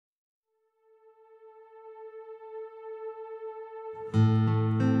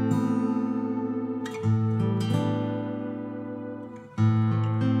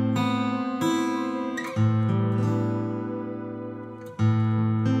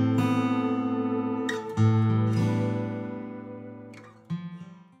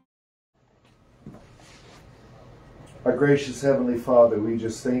gracious Heavenly Father, we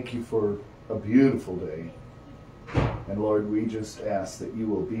just thank you for a beautiful day. And Lord, we just ask that you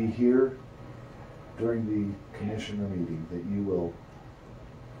will be here during the commissioner meeting, that you will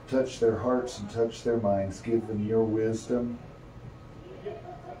touch their hearts and touch their minds, give them your wisdom,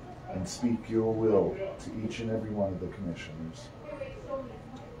 and speak your will to each and every one of the commissioners.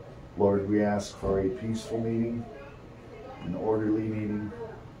 Lord, we ask for a peaceful meeting, an orderly meeting,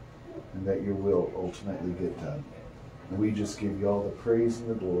 and that your will ultimately get done. And we just give you all the praise and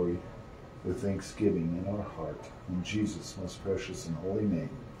the glory with thanksgiving in our heart. In Jesus' most precious and holy name,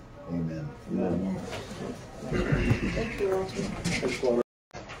 amen. Amen. Thank you, Walter.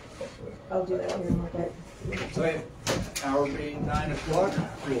 I'll do that here in a bit. So, hour being 9 o'clock,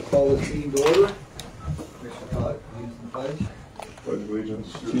 we'll call this meeting to order. Commissioner Todd, leads the pledge. Pledge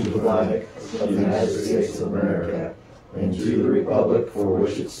allegiance to the flag of the United States of America and to the republic for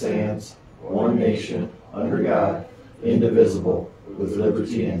which it stands, one nation, under God, indivisible, with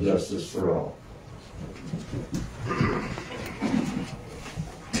liberty and justice for all.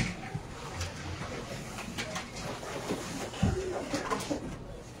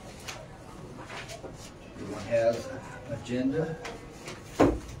 Everyone has an agenda.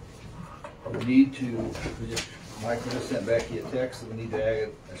 We need to, Mike just sent back you a text, so we need to add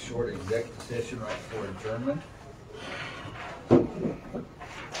a short executive session right before adjournment.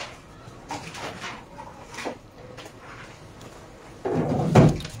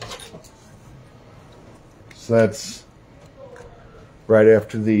 So that's right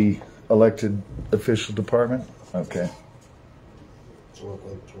after the elected official department? Okay. So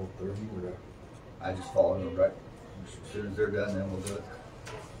like 12:30 or I just follow them right as soon as they're done, then we'll do it.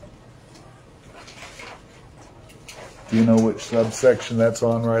 Do you know which subsection that's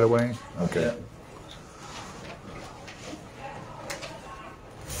on right away? Okay. Yeah.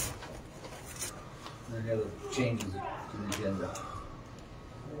 Any other changes to the agenda?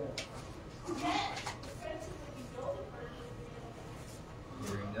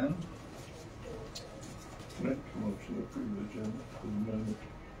 Hearing none. make a motion to approve the agenda for the amendment.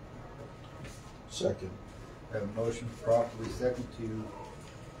 Second. I have a motion properly second to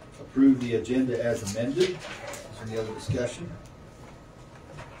approve the agenda as amended. Is there any other discussion?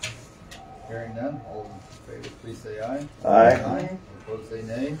 Hearing none, all in favor please say aye. Aye. Aye. All opposed say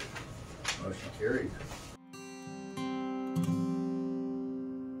nay. Motion carried.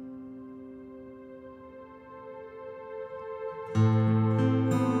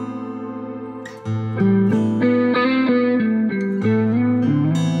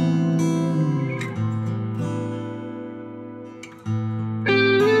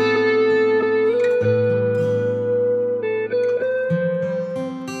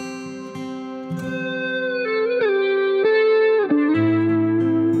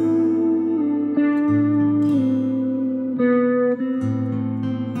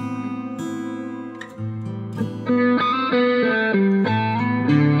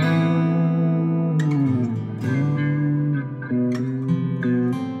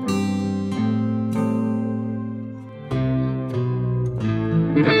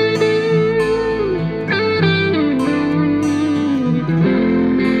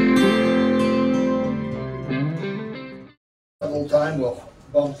 We'll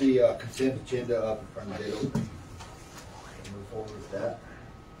bump the consent agenda up in front of the bid opening. Move forward with that.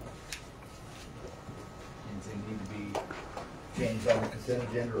 Anything need to be changed on the consent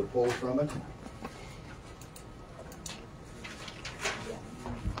agenda or pulled from it?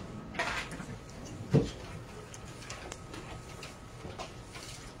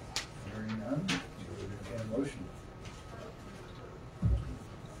 Hearing none, so we're going to get a motion.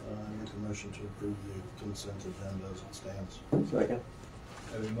 Make a motion to approve the consent agenda as it stands. Second.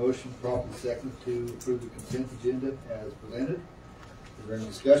 I have a motion properly second to approve the consent agenda as presented. Is there any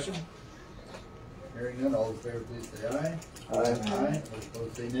discussion? Hearing none, all in favor please say aye. Aye. Aye. All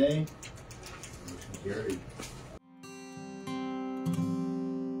opposed say nay. Motion carried.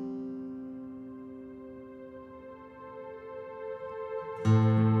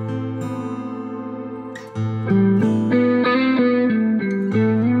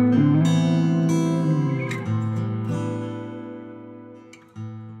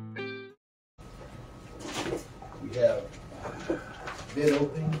 We have bid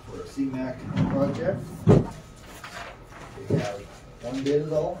opening for a CMAC project. We have one bid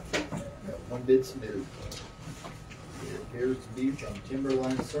is all. We have one bid submitted. It appears to be from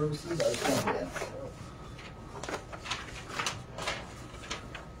Timberline Services out of Sundance.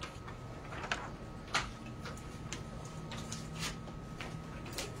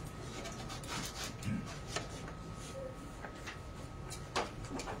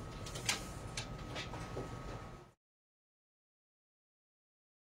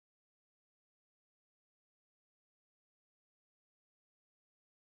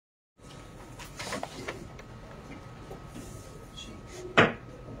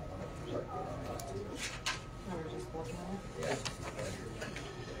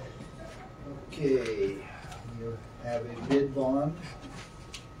 fund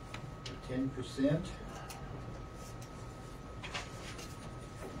for 10%.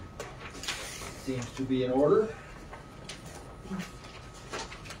 Seems to be in order.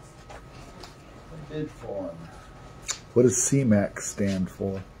 Bid form. What does CMAQ stand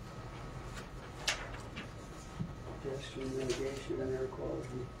for? Pedestrian mitigation and air quality.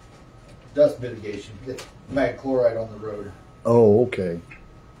 Dust mitigation. Get mag chloride on the road. Oh, okay.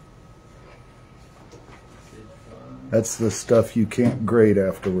 Bid fund. That's the stuff you can't grade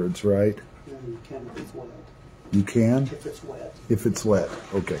afterwards, right? And you can if it's wet. You can? If it's wet. If it's wet,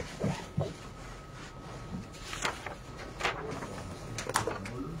 okay.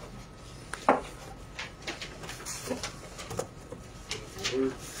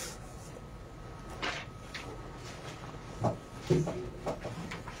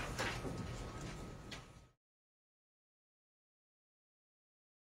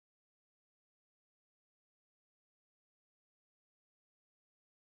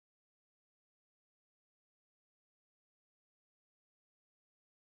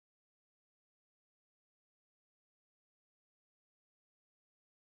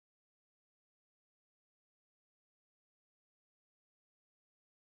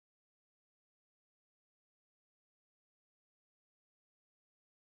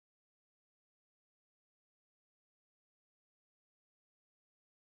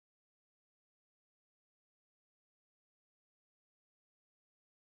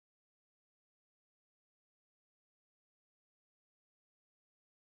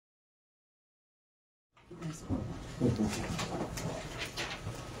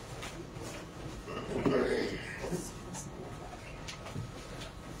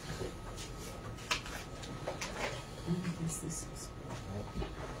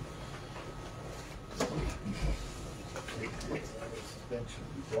 Suspension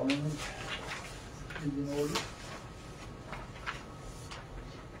deployment is in order.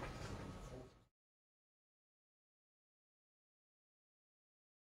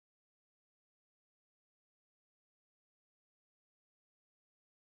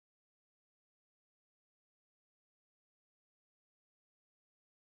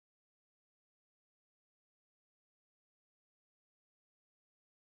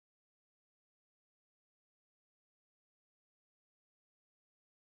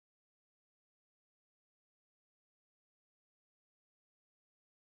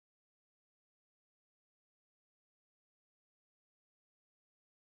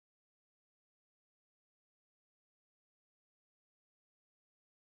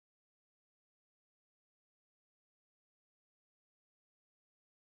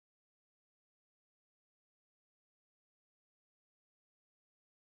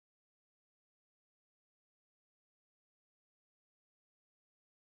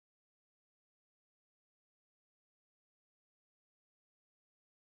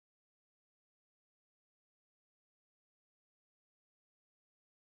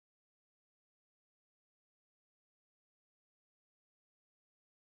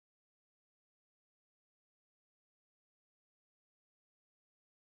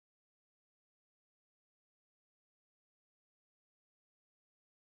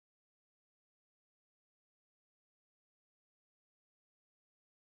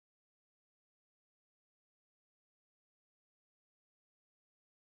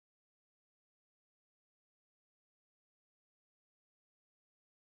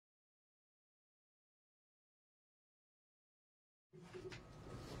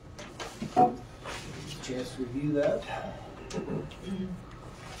 Chance to review that.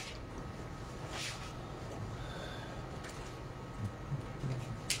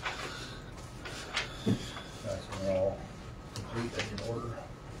 That's when all complete and in order.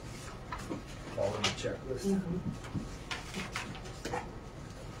 Following the checklist.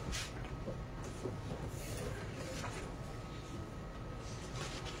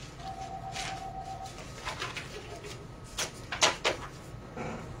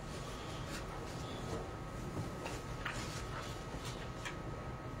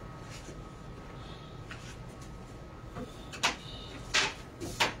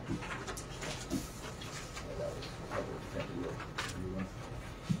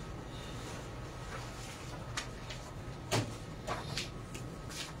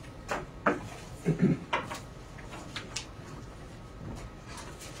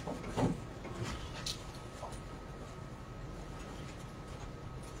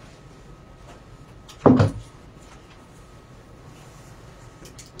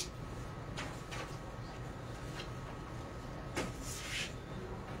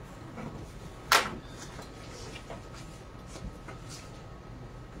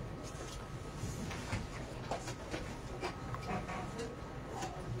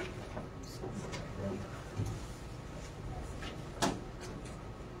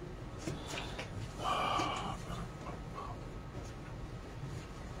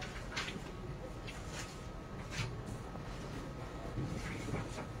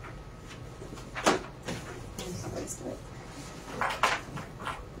 site.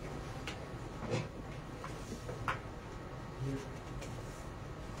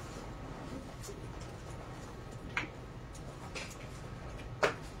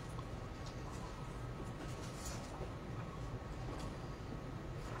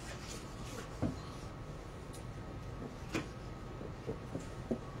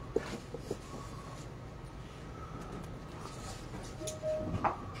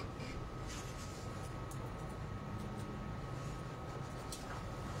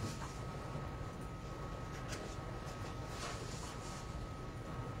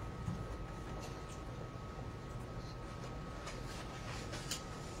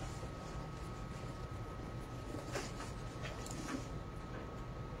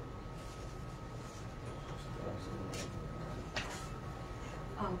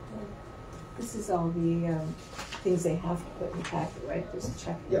 This is all the things they have to put in the packet, right? There's a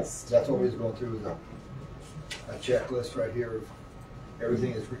checklist. Yes, that's what we was going through, a checklist right here of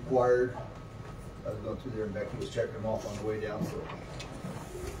everything that's required. I was going through there and Becky was checking them off on the way down, so.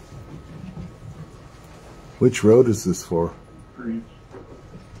 Which road is this for?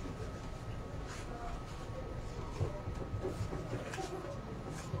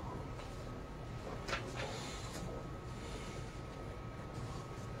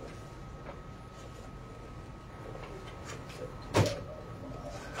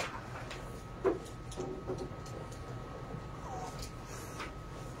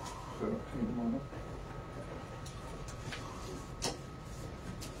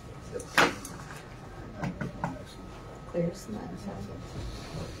 There's none.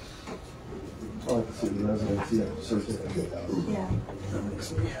 Oh, I can see the residency certificate. Yeah. That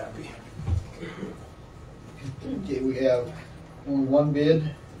makes me happy. Okay, we have only one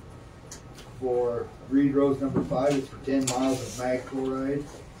bid for Reed Rose number 5. It's for 10 miles of mag chloride.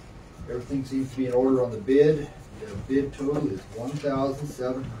 Everything seems to be in order on the bid. The bid total is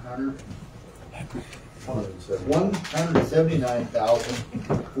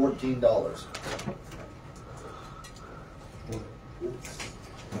 $179,014. It's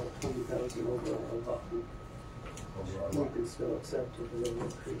about 20,000 over our allotment. We can still accept it, but it'll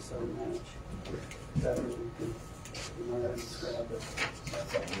increase our match. That way we can, we might have to grab it.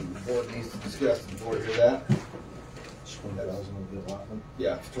 That's something the board needs to discuss. The board hear that? 20,000 of the allotment.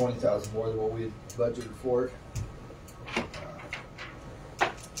 Yeah, it's 20,000 more than what we had budgeted for it.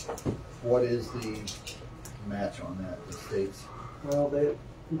 What is the match on that, the states? Well, they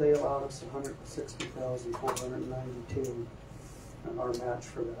allowed us 160,492, and our match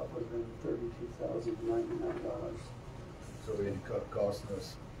for that would have been $32,099. So we ended up costing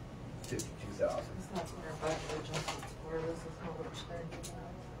us $52,000. That's what our budget adjustments for. This is how much they're giving us.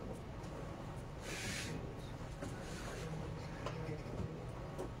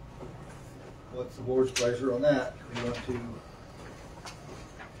 What's the board's pleasure on that? We want to,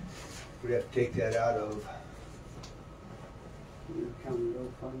 we have to take that out of, Your county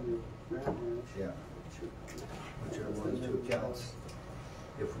road fund, your grant match. yeah, whichever one of the two accounts.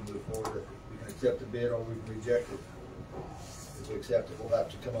 If we move forward, if we can accept the bid or we can reject it. If we accept it, we'll have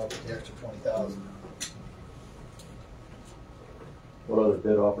to come up with the extra 20,000. What other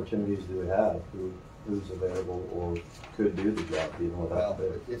bid opportunities do we have? Who's available or could do the job even Well, without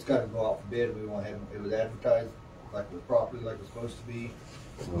bid? it's got to go out for bid. We want to have it was advertised like it was properly, like it's supposed to be.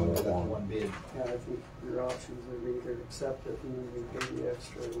 We only got the one bid. Yeah, I think your options are either accept it and then we pay the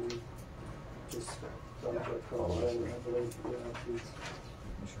extra and just don't get called out and have to wait for the options.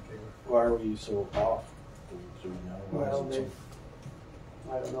 Commissioner Taylor? Why are we so off? Do we know? Why Well, is it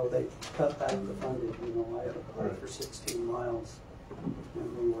I don't know, they cut back the funding, you know, I had applied for 16 miles and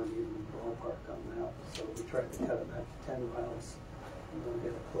we weren't even in the ballpark on that, so we tried to cut it back to 10 miles and then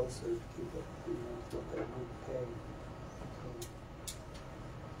get it closer to keep it, you know, what they want to pay.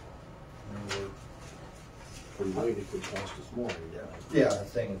 If we wait, it could cost us more. Yeah, I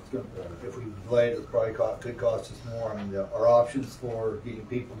think it's good. If we delay it, it's probably could cost us more. I mean, our options for getting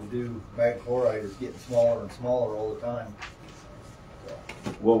people to do mag chloride is getting smaller and smaller all the time.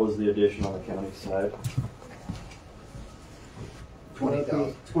 What was the addition on the county side?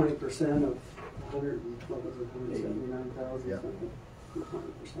 20,000. 20% of 179,000 Yeah. something.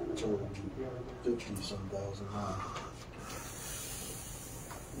 20% of So, that. Yeah. 50-some thousand now.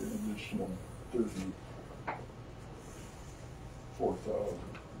 An additional 34,000.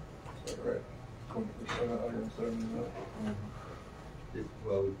 Is that right? 20%, 179.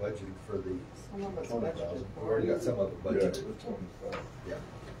 Well, we budgeted for the Some of it's 20,000. budgeted We've for. already got some of it Yeah, budgeted. the 20,000. Yeah.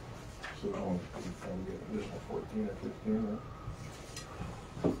 So now we can get an additional 14 or 15, right?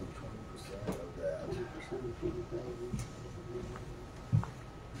 20% of that. 20% of 20,000.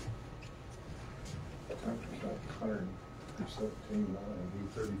 10%, 100. 17, It'd be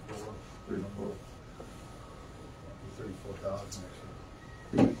 34. 34. 34,000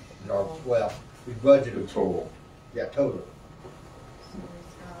 actually. Well, we budgeted. The total. Yeah, total. So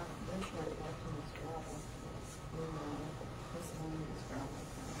it's got this right left in this gravel. This one is gravel.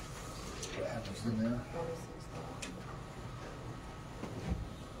 What happens in there?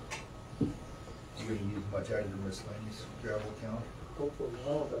 46,000. You gonna use much out of the miscellaneous gravel account? Hopefully,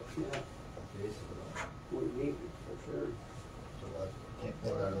 all of it, yeah, Okay, so, we need it for sure. so I can't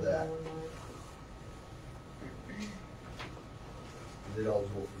pull it out of that. Is it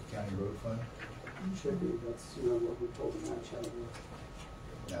eligible for the county road fund? Should be, that's, what we told them that, shall we?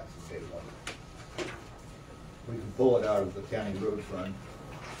 That's the big one. We can pull it out of the county road fund.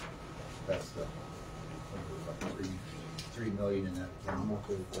 That's the, like 3 million in that. I'm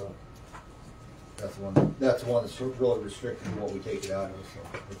okay with that. That's the one that's really restricted to what we take it out of, so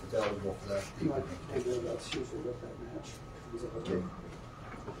if it's eligible for that. you Right, can- and that's usually what that match comes up Okay. with.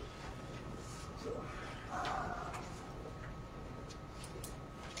 So.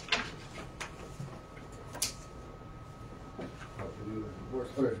 What to do,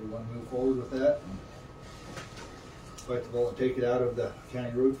 worst part is we want to move forward with that. Bite the bullet and take it out of the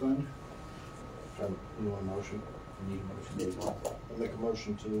county road fund. You want a motion? We need a motion. I make a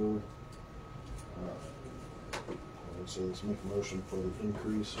motion to, it says make a motion for the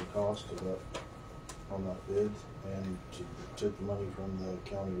increase in cost of that, on that bid, and to take the money from the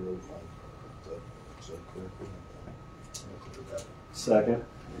county road fund. Is that correct? Second.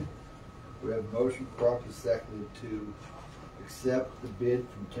 We have a motion properly seconded to accept the bid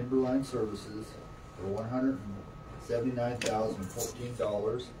from Timberline Services for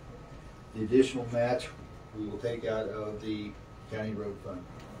 $179,014. The additional match we will take out of the county road fund.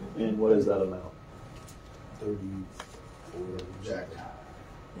 And what is that amount? 34. Exactly.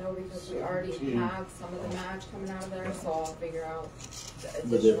 No, because we already have some of the match coming out of there, so I'll figure out the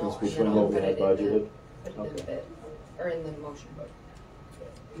The additional difference and then between I'll what we put had it in budgeted? the, put it in the Okay. bid, or in the motion.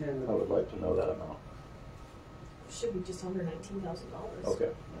 And I would like to know that amount. Should be just under $19,000. Okay.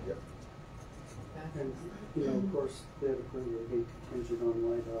 And, of course, they have a pretty big contingent on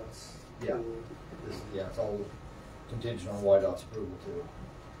YDOT's. Yeah. It's all contingent on YDOT's approval too.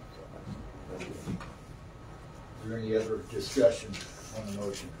 So. Is there any other discussion on the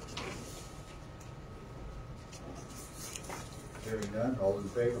motion? Hearing none, all in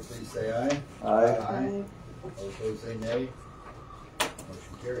favor, please say aye. Aye. All opposed, say nay.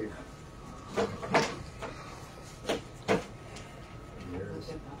 Motion carried. There's,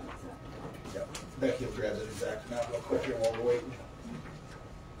 yep. Becky will grab that exact amount real quick here while we're waiting.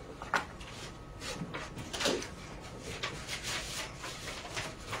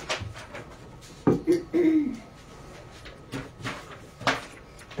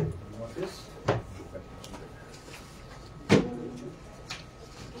 You want this?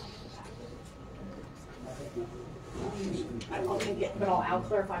 I'll take it, but I'll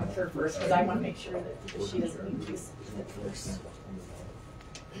clarify with her first, because I want to make sure that she doesn't need to use it first.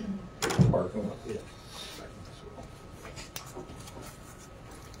 Parking lot. Yeah.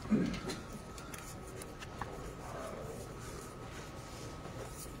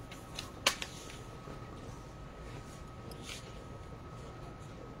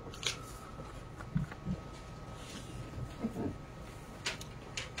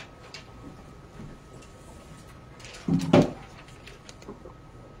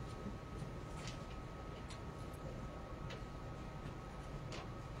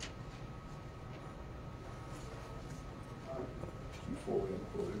 Fully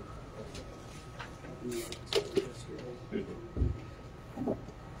included.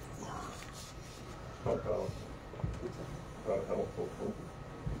 How helpful.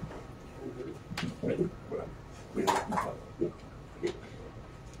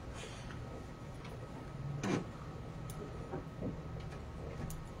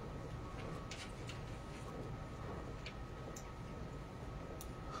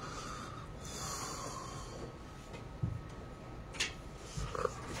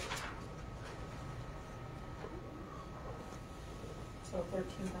 So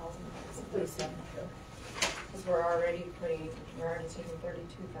 13,000, because we're already taking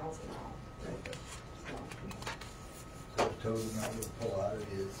 32,000 out. So, So the total amount we'll pull out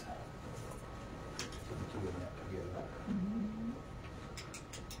is two of that together.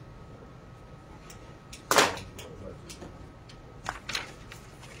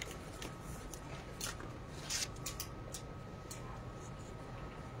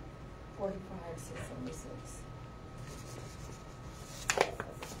 $45,676.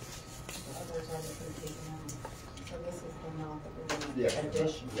 The others are the three taken out. So this is the amount that we're going to Yeah.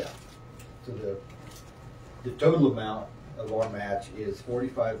 addition. Yeah. So the total amount of our match is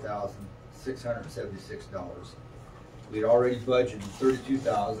 $45,676. We had already budgeted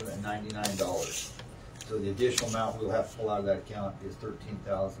 $32,099. So the additional amount we'll have to pull out of that account is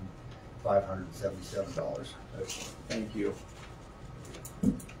 $13,577. Thank you.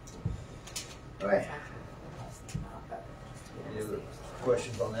 All right. Any other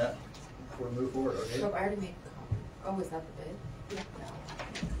questions on that before we move forward? Okay. So I already made a comment. Oh, is that the bid?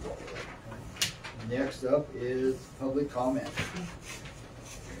 Yeah. Next up is public comment.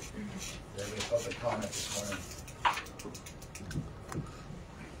 There's a public comment this morning.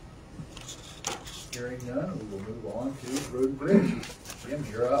 Hearing none, we will move on to Road and Bridge. Jim,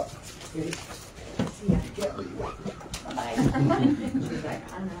 you're up. Yeah. Can't leave. She's like,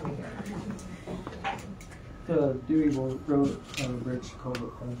 I'm out of here. The Dewey Road Bridge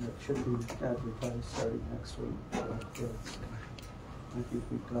Culvert project should be advertised starting next week. I think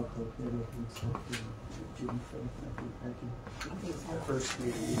we've got the bid open set for June 5th. I think the first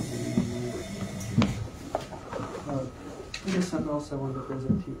meeting. There's something else I wanted to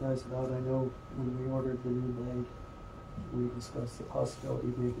present to you guys about. I know when we ordered the new blade, we discussed the possibility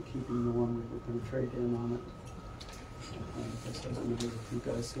of maybe keeping the one we were going to trade in on it. I guess I was wondering if you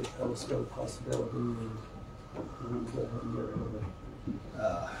guys see if that was still a possibility, or we're going to go ahead and get rid of it.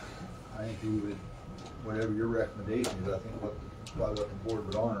 I think we would, whatever your recommendation is, I think what the board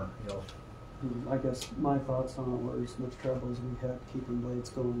would honor, you know. I guess my thoughts on it were as much trouble as we had keeping blades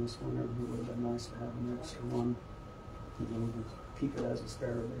going this winter, it would have been nice to have an extra one. You know, just keep it as a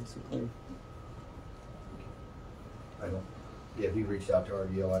spare, basically. I don't, yeah, if you reached out to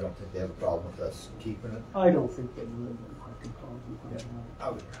RDO, I don't think they have a problem with us keeping it. I don't think they would, but I can call them. I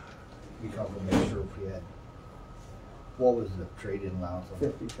would be comfortable make sure if we had, what was the trade-in allowance? on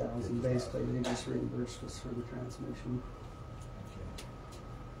it? 50,000, basically, they just reimbursed us for the transmission. Okay.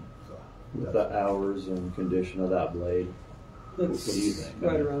 So, With the hours and condition of that blade, what do you think?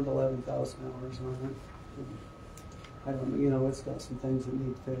 Right around 11,000 hours on it. I don't know, you know, it's got some things that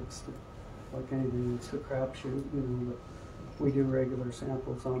need fixed. Like anything, it's a crapshoot, you know, but we do regular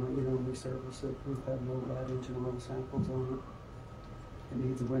samples on it, you know, we service it. We've had no bad engine oil samples on it. It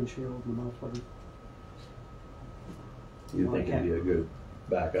needs a windshield and a muffler. You think it'd be a good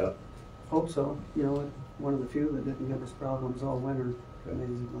backup? Hope so. You know, one of the few that didn't give us problems all winter, Okay.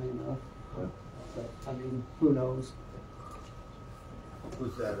 amazingly enough. Okay. But, I mean, who knows?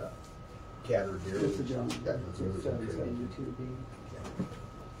 was that a cat or deer? It's a junk. That was a trade-in. 772B.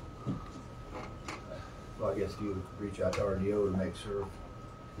 Well, I guess you reach out to RDO to make sure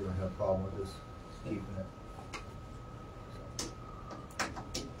you don't have a problem with us keeping it.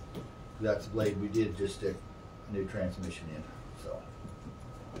 That's the blade we did just stick a new transmission in, so.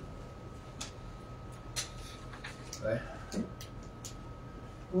 Right?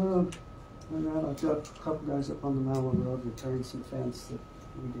 Well, and now I've got a couple guys up on the Mallow Road repairing some fence that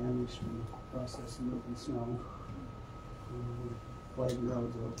we damaged in the process of moving snow. Flagging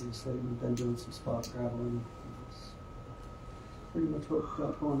roads, obviously. We've been doing some spot graveling. That's pretty much what we've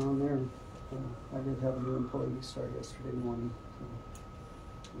got going on there. I did have a new employee start yesterday morning, so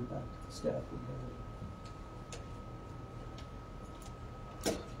we're back to the staff we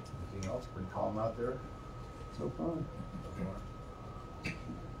had. Anything else? Pretty calm out there? So far. Okay.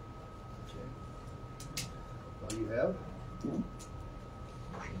 All you have? Yeah.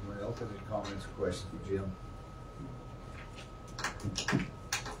 Anyone else have any comments or questions for Jim?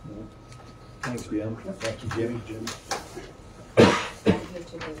 Thanks, Jim. Thank you, Jimmy. I'll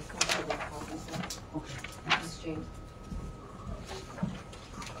give you the comfortable copies then. This is James.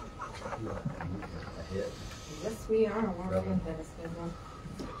 Ahead. Yes, we are. We're looking at a schedule.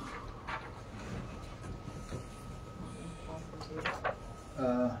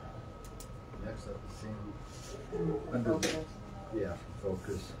 Next up, the same. Under, yeah,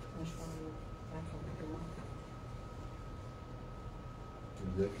 focus.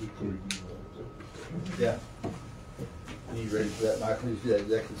 Yeah. You ready for that, Michael? You do that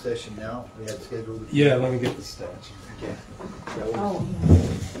executive session now? We had scheduled. Yeah, let me get the statute. Okay. Oh,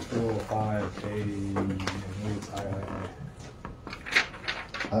 405A, I think it's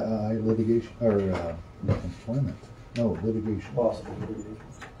III. Litigation, or employment. No, litigation. Possible litigation.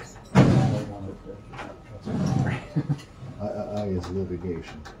 I is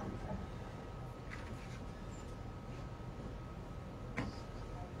litigation.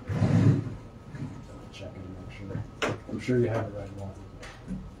 Check and make sure. I'm sure you have it right one.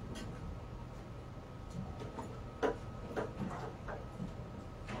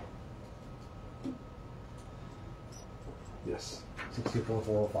 Yes,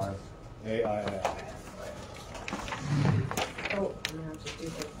 64405 AII. oh, I'm gonna have to do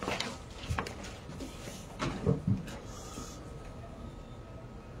the.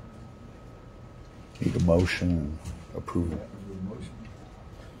 motion and approve it.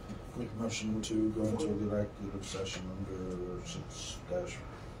 Make a motion to go into executive session under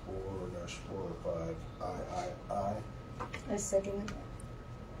 6-4-405 III. I second it.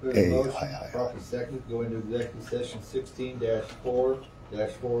 There's a motion, properly seconded, go into executive session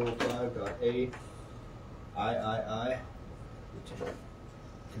 16-4-405.a III,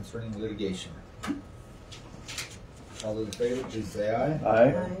 concerning litigation. All those in favor, please say aye.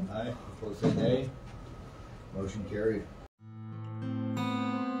 Aye. Aye. Opposed, say nay. Motion carried.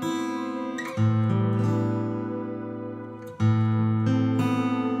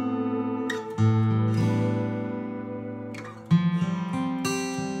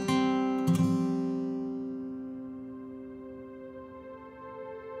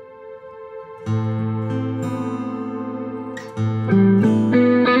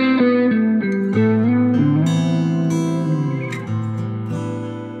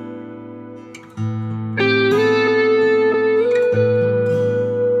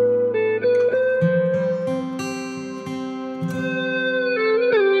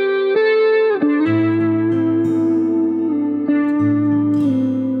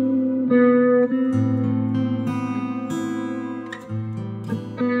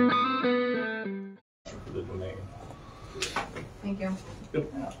 Thank you.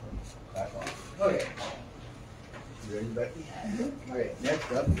 Back on. Okay. You ready, Becky? Okay,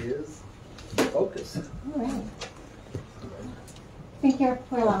 next up is focus. All right. Thank you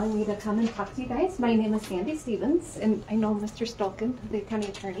for allowing me to come and talk to you guys. My name is Sandy Stevens, and I know Mr. Stolken, the county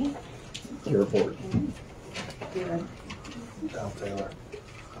attorney. Your report. Down Taylor.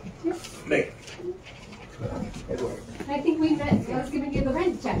 Nick. I think we met, I was giving you the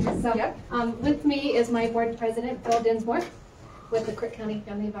rent check. So with me is my board president, Bill Dinsmore, with the Crook County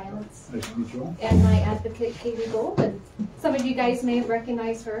Family Violence. Nice to meet you. And my advocate, Katie Gold. And some of you guys may have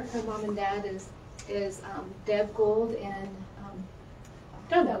recognized her. Her mom and dad is Deb Gold and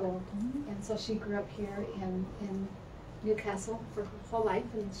Donna Gold. And so she grew up here in Newcastle for her whole life,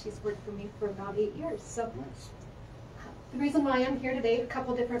 and she's worked for me for about 8 years. So the reason why I'm here today, a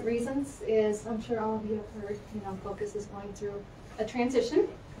couple different reasons, is I'm sure all of you have heard, Focus is going through a transition.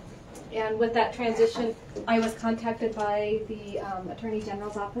 And with that transition, I was contacted by the Attorney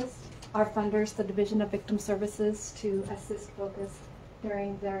General's office, our funders, the Division of Victim Services, to assist Focus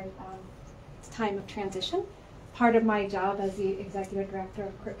during their time of transition. Part of my job as the Executive Director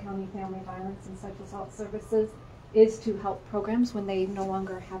of Crook County Family Violence and Sexual Assault Services is to help programs when they no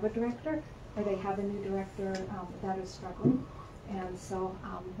longer have a director or they have a new director that is struggling. And so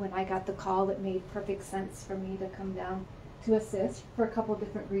when I got the call, it made perfect sense for me to come down to assist for a couple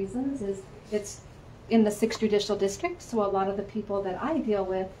different reasons. It's in the 6th Judicial District, so a lot of the people that I deal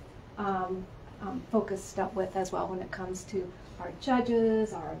with Focus dealt with as well when it comes to our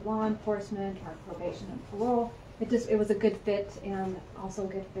judges, our law enforcement, our probation and parole. It was a good fit, and also a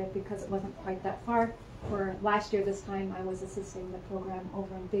good fit because it wasn't quite that far. For last year this time, I was assisting the program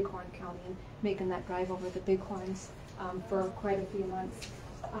over in Bighorn County and making that drive over the Bighorns for quite a few months.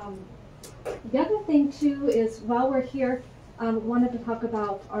 The other thing too is, while we're here, wanted to talk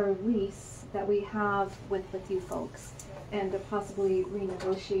about our lease that we have with you folks and to possibly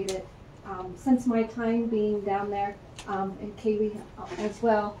renegotiate it. Since my time being down there, and Kaylee as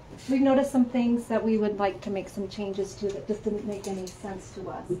well, we've noticed some things that we would like to make some changes to that just didn't make any sense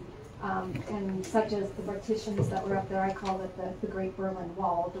to us. And such as the partitions that were up there, I call it the Great Berlin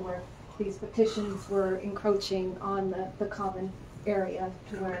Wall, to where these partitions were encroaching on the common area,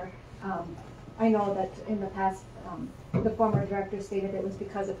 to where I know that in the past the former director stated it was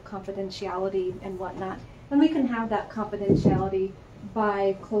because of confidentiality and whatnot. And we can have that confidentiality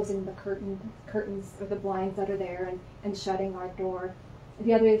by closing the curtains or the blinds that are there and shutting our door.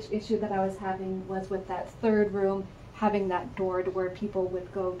 The other issue that I was having was with that third room, having that door to where people would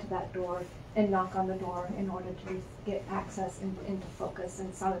go to that door and knock on the door in order to get access into Focus,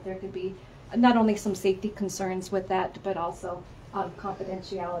 and saw that there could be not only some safety concerns with that, but also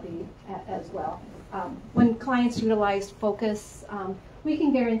confidentiality as well. When clients utilize Focus, we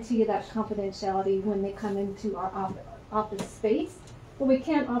can guarantee that confidentiality when they come into our office space, but we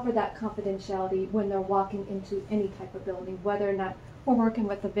can't offer that confidentiality when they're walking into any type of building, whether or not we're working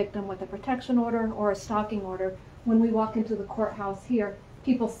with the victim with a protection order or a stalking order. When we walk into the courthouse here,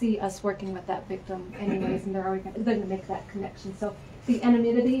 people see us working with that victim anyways, and they're going to make that connection. So the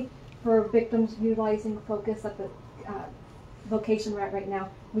anonymity for victims utilizing Focus at the location we're at right now,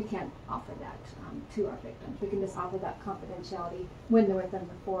 we can't offer that to our victims. We can just offer that confidentiality when they're within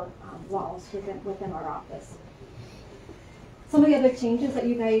the four walls within our office. Some of the other changes that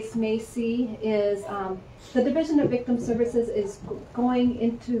you guys may see is the Division of Victim Services is moving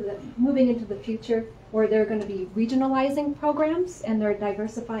into the future where they're going to be regionalizing programs and they're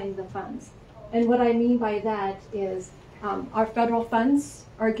diversifying the funds. And what I mean by that is our federal funds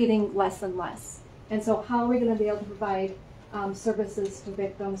are getting less and less. And so how are we going to be able to provide services to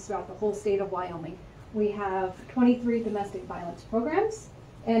victims throughout the whole state of Wyoming? We have 23 domestic violence programs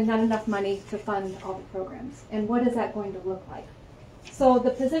and not enough money to fund all the programs. And what is that going to look like? So the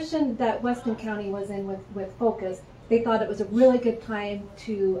position that Weston County was in with Focus, they thought it was a really good time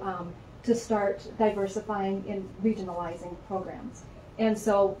to start diversifying and regionalizing programs. And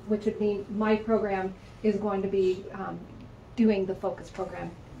so, which would mean my program is going to be doing the Focus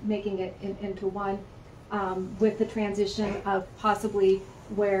program, making it into one, with the transition of possibly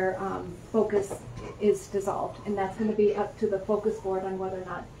where Focus is dissolved. And that's going to be up to the Focus board on whether or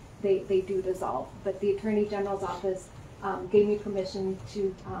not they do dissolve. But the Attorney General's office gave me permission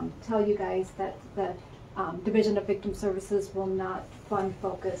to tell you guys that the Division of Victim Services will not fund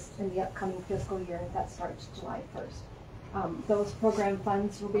Focus in the upcoming fiscal year. That starts July 1st. Those program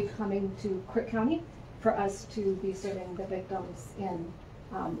funds will be coming to Crook County for us to be serving the victims in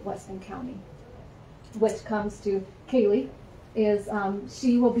Weston County. Which comes to Kaylee, is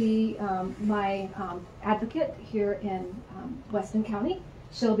she will be my advocate here in Weston County.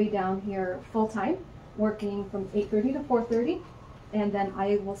 She'll be down here full-time, working from 8:30 to 4:30, and then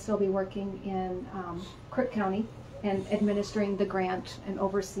I will still be working in Crook County and administering the grant and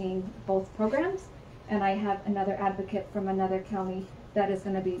overseeing both programs. And I have another advocate from another county that is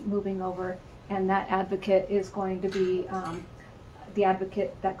going to be moving over, and that advocate is going to be the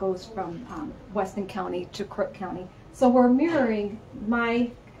advocate that goes from Weston County to Crook County. So we're mirroring my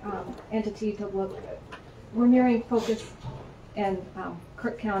entity to look, we're mirroring Focus and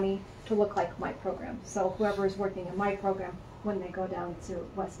Crook County to look like my program. So whoever is working in my program, when they go down to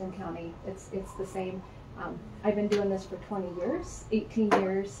Weston County, it's the same. I've been doing this for 20 years, 18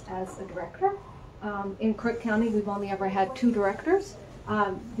 years as a director. In Crook County, we've only ever had 2 directors.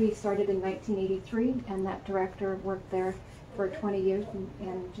 We started in 1983, and that director worked there for 20 years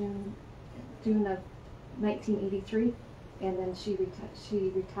in June of 1983, and then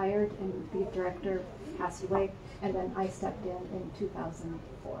she retired, and the director passed away, and then I stepped in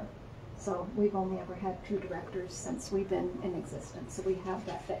 2004. So we've only ever had 2 directors since we've been in existence. So we have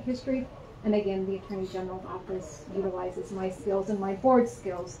that history, and again, the Attorney General's office utilizes my skills and my board's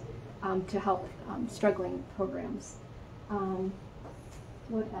skills to help struggling programs.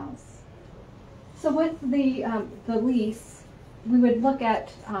 What else? So with the lease, we would look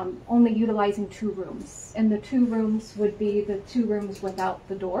at only utilizing 2 rooms, and the 2 rooms would be the 2 rooms without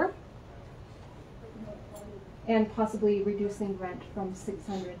the door, and possibly reducing rent from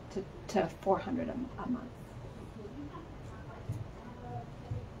 $600 to $400 a month.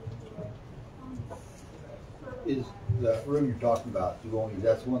 Is the room you're talking about,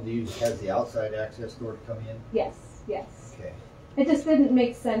 that's the one that has the outside access door to come in? Yes, yes. Okay. It just didn't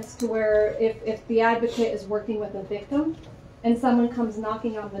make sense to where if the advocate is working with a victim and someone comes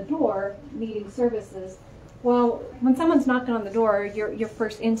knocking on the door needing services, well, when someone's knocking on the door, your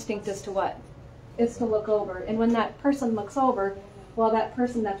first instinct is to what? Is to look over. And when that person looks over, well, that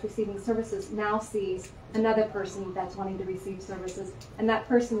person that's receiving services now sees another person that's wanting to receive services. And that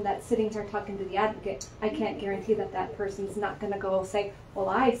person that's sitting there talking to the advocate, I can't guarantee that that person's not going to go say, well,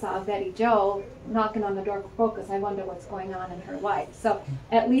 I saw Betty Jo knocking on the door for Focus. I wonder what's going on in her life. So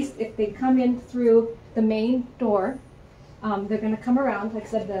at least if they come in through the main door, they're going to come around. Like I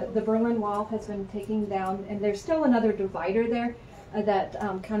said, the Berlin Wall has been taken down, and there's still another divider there that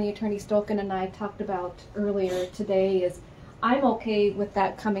County Attorney Stolken and I talked about earlier today. Is I'm okay with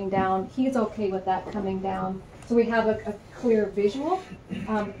that coming down. He's okay with that coming down. So we have a clear visual.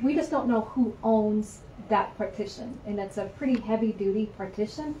 We just don't know who owns that partition, and it's a pretty heavy-duty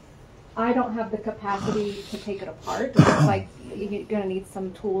partition. I don't have the capacity to take it apart. It's like you're going to need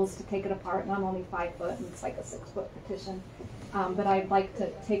some tools to take it apart, and I'm only 5 foot, and it's like a 6-foot partition. But I'd like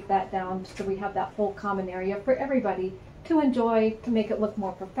to take that down so we have that whole common area for everybody to enjoy, to make it look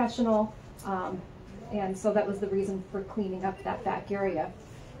more professional. And so that was the reason for cleaning up that back area.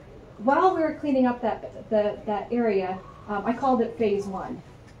 While we were cleaning up that area, I called it phase 1.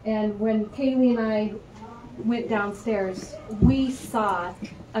 And when Kaylee and I went downstairs, we saw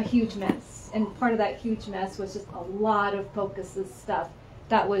a huge mess. And part of that huge mess was just a lot of Focus's stuff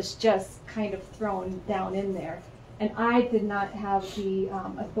that was just kind of thrown down in there. And I did not have the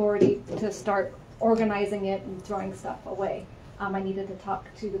authority to start organizing it and throwing stuff away. I needed to talk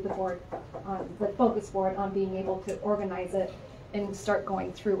to the board, the Focus board, on being able to organize it and start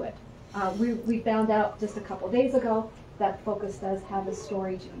going through it. We found out just a couple days ago that Focus does have a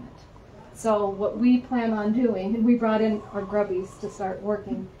storage unit. So what we plan on doing, and we brought in our grubbies to start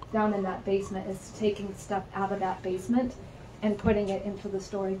working down in that basement, is taking stuff out of that basement and putting it into the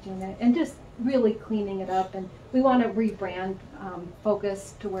storage unit and just really cleaning it up. And we want to rebrand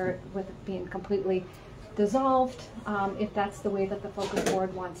Focus to where, with it being completely dissolved, if that's the way that the Focus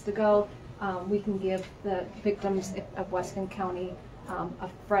board wants to go. We can give the victims of Weston County a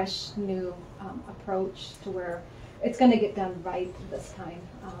fresh new approach to where it's going to get done right this time,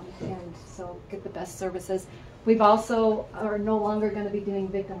 and so get the best services. We've also are no longer going to be doing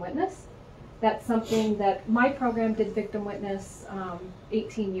victim witness. That's something that my program did victim witness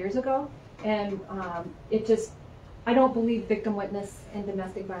 18 years ago, and it just, I don't believe victim witness and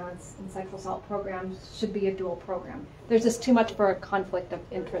domestic violence and sexual assault programs should be a dual program. There's just too much for a conflict of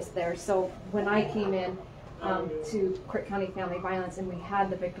interest there. So when I came in to Court County Family Violence and we had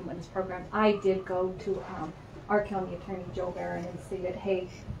the victim witness program, I did go to our county attorney, Joe Barron, and stated, hey,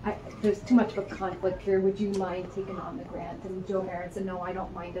 there's too much of a conflict here. Would you mind taking on the grant? And Joe Barron said, no, I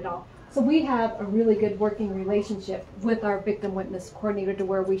don't mind at all. So we have a really good working relationship with our victim witness coordinator to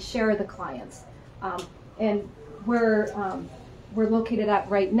where we share the clients. And where we're located at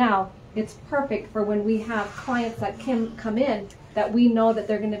right now, it's perfect for when we have clients that can come in that we know that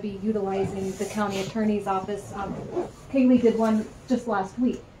they're going to be utilizing the county attorney's office. Kaylee did one just last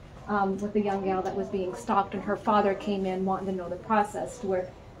week with a young gal that was being stalked, and her father came in wanting to know the process, to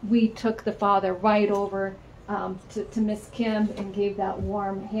where we took the father right over to Miss Kim and gave that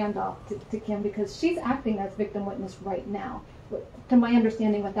warm handoff to Kim, because she's acting as victim witness right now, to my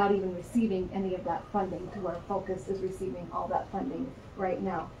understanding, without even receiving any of that funding, to where Focus is receiving all that funding right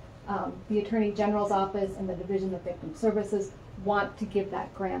now. The Attorney General's office and the Division of Victim Services want to give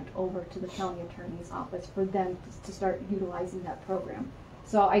that grant over to the county attorney's office for them to start utilizing that program.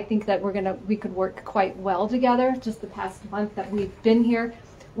 So I think that we could work quite well together. Just the past month that we've been here,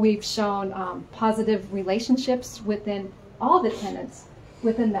 we've shown positive relationships within all the tenants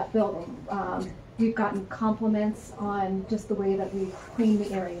within that building. We've gotten compliments on just the way that we clean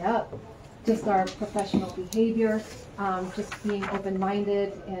the area up, just our professional behavior, just being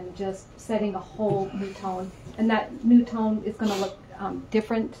open-minded and just setting a whole new tone. And that new tone is going to look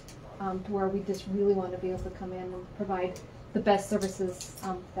different, to where we just really want to be able to come in and provide the best services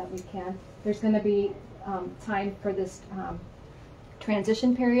that we can. There's going to be time for this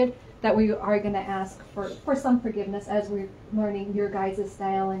transition period that we are going to ask for some forgiveness as we're learning your guys'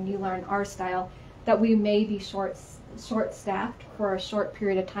 style and you learn our style, that we may be short-staffed for a short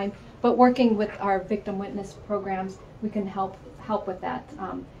period of time, but working with our victim witness programs, we can help with that.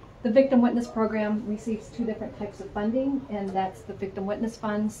 The victim witness program receives two different types of funding, and that's the victim witness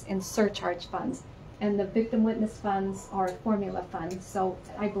funds and surcharge funds. And the victim witness funds are formula funds, so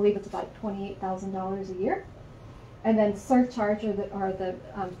I believe it's about $28,000 a year. And then surcharge are the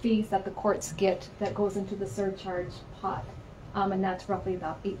fees that the courts get that goes into the surcharge pot. And that's roughly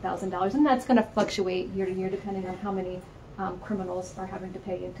about $8,000. And that's going to fluctuate year to year depending on how many criminals are having to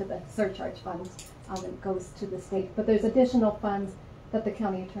pay into the surcharge funds. It goes to the state. But there's additional funds that the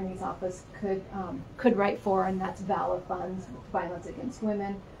county attorney's office could write for, and that's VALA funds, violence against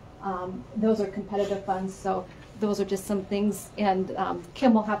women. Those are competitive funds, so those are just some things. And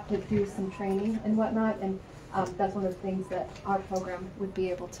Kim will have to do some training and whatnot, and that's one of the things that our program would be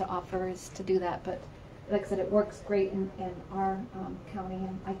able to offer, is to do that. But like I said, it works great in our county,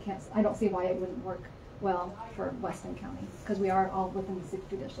 and I don't see why it wouldn't work well for Weston County, because we are all within the 6th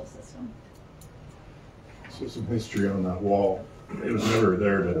judicial system. So some history on that wall. It was never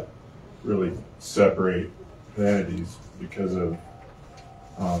there to really separate the entities because of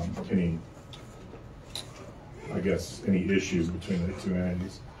any issues between the two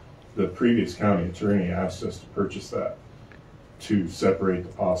entities. The previous county attorney asked us to purchase that to separate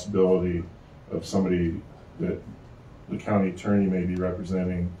the possibility of somebody that the county attorney may be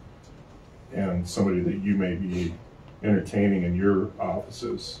representing and somebody that you may be entertaining in your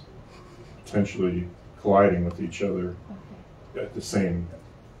offices, potentially colliding with each other at the same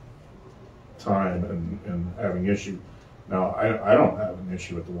time and having issue. Now, I don't have an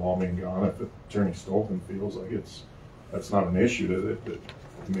issue with the wall being gone. If Attorney Stolten feels like that's not an issue to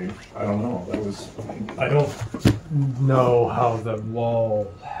me, I don't know. I don't know how the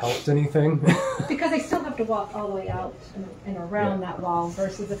wall helped anything. Because they still have to walk all the way out and around that wall,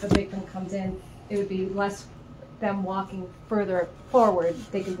 versus if a victim comes in, it would be less them walking further forward.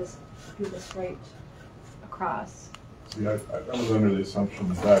 They can just do this straight across. See, I was under the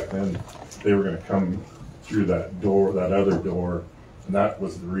assumption back then they were going to come through that door, that other door, and that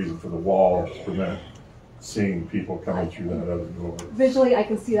was the reason for the wall, to prevent seeing people coming through that other door. Visually, I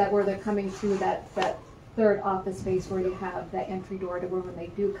can see that where they're coming through that third office space where you have that entry door to where when they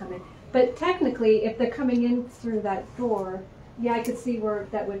do come in. But technically, if they're coming in through that door, yeah, I could see where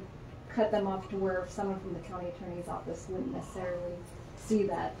that would cut them off to where someone from the county attorney's office wouldn't necessarily see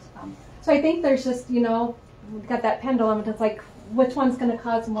that. So I think there's just, you know, we've got that pendulum, and it's like, which one's going to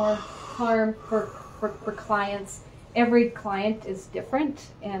cause more harm for clients? Every client is different,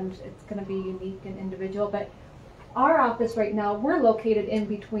 and it's going to be unique and individual, but our office right now, we're located in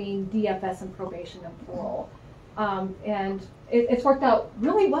between DFS and probation and parole. And it's worked out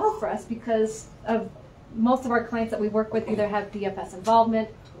really well for us because of most of our clients that we work with either have DFS involvement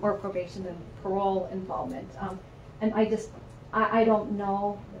or probation and parole involvement. And I don't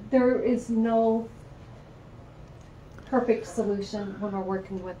know. There is no perfect solution when we're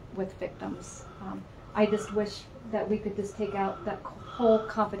working with victims. I just wish that we could just take out that whole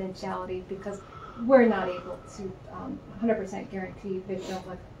confidentiality, because we're not able to 100% guarantee victim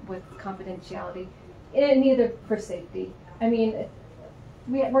with confidentiality, and neither for safety. I mean,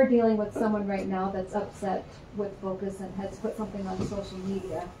 we're dealing with someone right now that's upset with Focus and has put something on social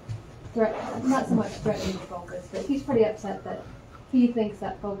media. Not so much threatening Focus, but he's pretty upset that he thinks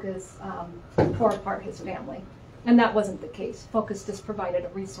that Focus tore apart his family. And that wasn't the case. Focus just provided a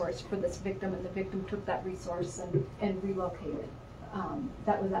resource for this victim, and the victim took that resource and relocated.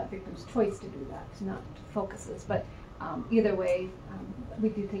 That was that victim's choice to do that, not Focus's. But either way, we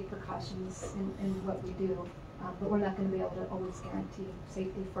do take precautions in what we do, but we're not going to be able to always guarantee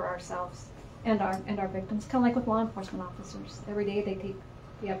safety for ourselves and our victims. Kind of like with law enforcement officers, every day they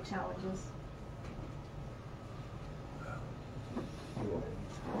have challenges.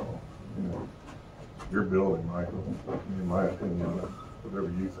 Your building, Michael, in my opinion, whatever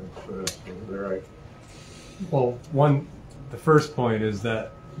you think best over there. Well, the first point is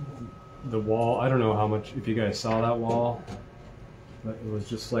that the wall, I don't know how much, if you guys saw that wall, but it was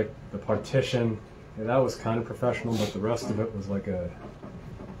just like the partition. Yeah, that was kind of professional, but the rest of it was like an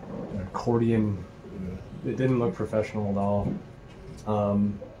accordion. It didn't look professional at all.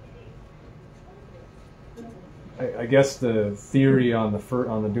 I guess the theory on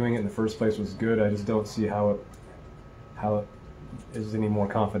the doing it in the first place was good. I just don't see how it is any more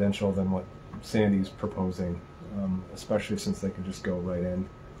confidential than what Sandy's proposing, especially since they could just go right in,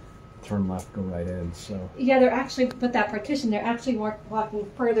 turn left, go right in. So yeah, they're actually, with that partition, they're actually walking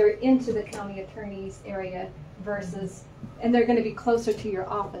further into the county attorney's area versus, and they're going to be closer to your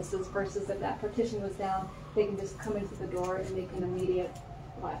offices versus if that partition was down, they can just come into the door and make an immediate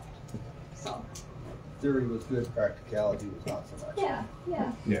left. So. Theory was good, practicality was not so much.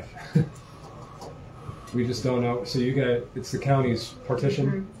 Yeah. We just don't know. So you got, it's the county's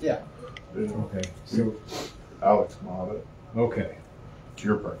partition? Yeah. Okay. So Alex bought it. Okay. It's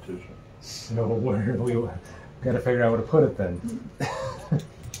your partition. So where we got to figure out where to put it then.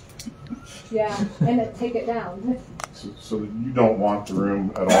 Yeah, and then take it down. So you don't want the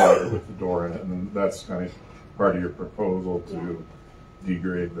room at all with the door in it, and that's kind of part of your proposal to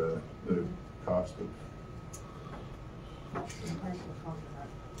degrade the cost of.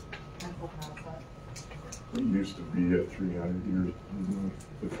 It used to be at 300 years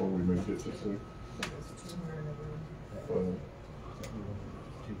before we moved it to 6. 200 room.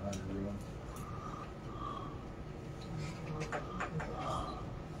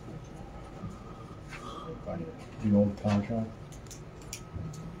 The old contract?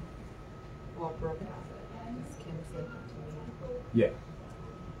 Well, broken off it. Miss Kim said that to me. Yeah.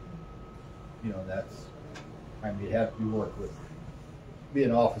 You know, that's, I mean, it'd have to be worked with, be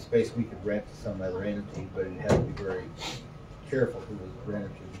an office space we could rent to some other entity, but it'd have to be very careful who was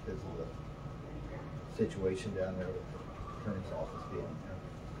rented to because of the situation down there with the attorney's office being there.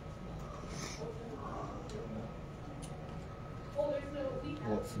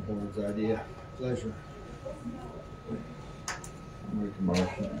 What's the board's idea? Pleasure. Make a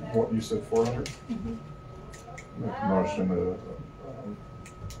motion. What you said, 400? Mm-hmm. Make a motion to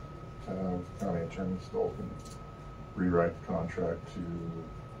county attorney Stolken rewrite the contract to.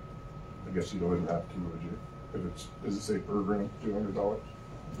 I guess you don't even have to, would you? If it's, does it say per room $200?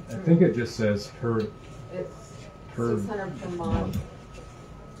 I think it just says per. It's per 600 per month.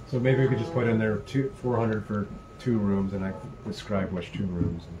 So maybe we could just put in there 400 for 2 rooms, and I describe which 2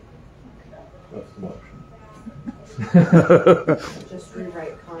 rooms. That's the motion. Just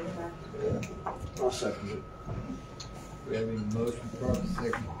rewrite contract. I'll second it. We have a motion from the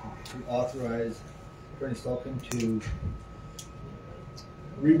second to authorize Attorney Stolken to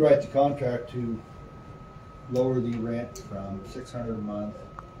rewrite the contract to lower the rent from $600 a month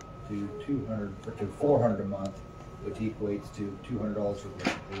to $400 a month, which equates to $200 a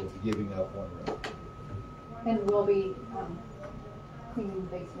week. They will be giving up 1 room. And we'll be cleaning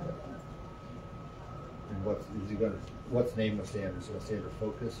the basement. And what's the name of standard? Is it gonna stay under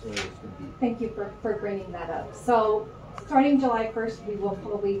focus or is it gonna be? Thank you for bringing that up. So starting July 1st, we will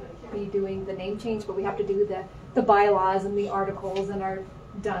probably be doing the name change, but we have to do the bylaws and the articles and our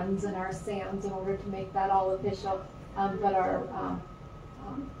duns and our SAMs in order to make that all official. But our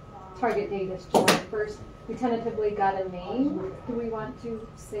target date is July 1st. We tentatively got a name. Do we want to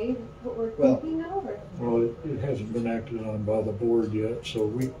say what we're thinking of? Or? Well, it hasn't been acted on by the board yet, so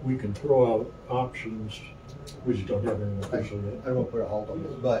we can throw out options. We just don't have anything official yet. I don't want to put a halt on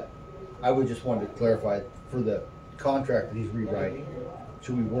this, but I would just wanted to clarify for the contract that he's rewriting,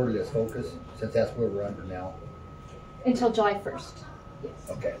 should we word it as focus, since that's where we're under now? Until July 1st, yes.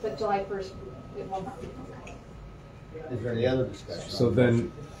 Okay. But July 1st, it will not be okay. Is there any other discussion? So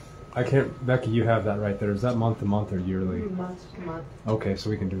then, I can't, Becky, you have that right there. Is that month to month or yearly? Month to month. Okay, so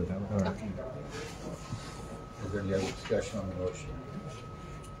we can do it that way. All right. Okay. Is there any other discussion on the motion?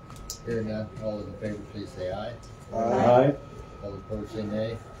 Hearing none, all those in favor, please say aye. Aye. All opposed, say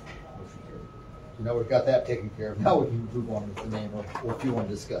nay. Motion carried. So now we've got that taken care of. Now we can move on with the name or if you want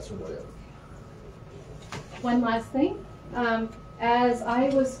to discuss or whatever. One last thing. As I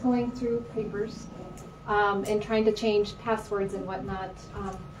was going through papers and trying to change passwords and whatnot,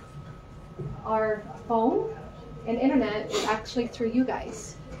 our phone and internet is actually through you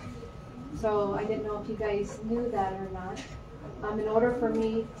guys. So I didn't know if you guys knew that or not. In order for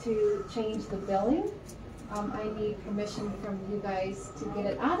me to change the billing, I need permission from you guys to get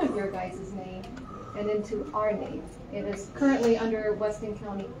it out of your guys' name and into our name. It is currently under Weston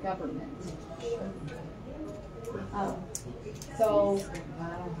County government. So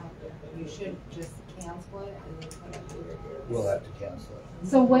you should just cancel it and then put it through. We'll have to cancel it.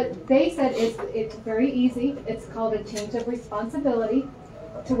 So what they said is it's very easy. It's called a change of responsibility,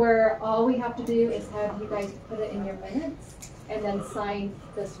 to where all we have to do is have you guys put it in your minutes and then sign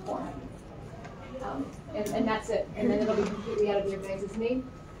this form. And that's it. And then it'll be completely out of your guys' name.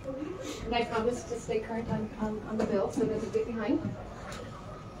 And I promise to stay current on the bill so it doesn't get behind.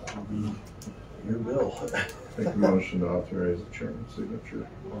 Your bill. Make a motion to authorize the chairman's signature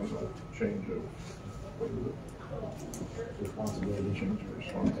on the change of Responsibility. change of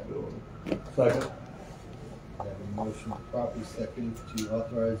responsibility. Second. I have a motion properly seconded to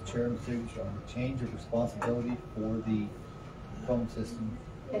authorize the chairman's signature on the change of responsibility for the phone system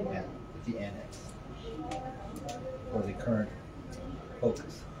And at the annex for the current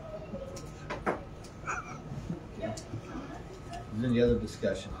focus. Okay. Is there any other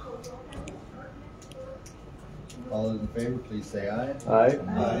discussion? All those in favor, please say aye. Aye.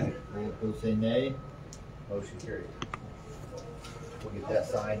 Aye. All opposed, say nay. Motion carried. We'll get that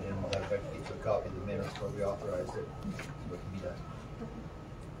signed and we'll have Becky get you a copy of the minutes where we authorized it. So it can be done.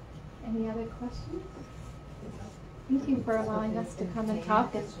 Any other questions? Thank you for allowing us to come and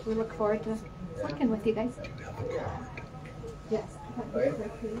talk, and we look forward to talking with you guys. Yes. Okay.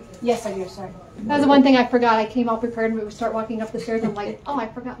 Yes, I do, sorry. That was the one thing I forgot. I came all prepared and we start walking up the stairs. I'm like, oh, I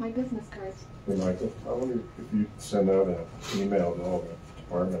forgot my business cards. Hey, Michael, I wonder if you send out an email to all the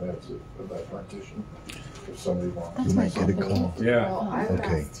department heads of that partition, if somebody wants. You might get a call. Yeah.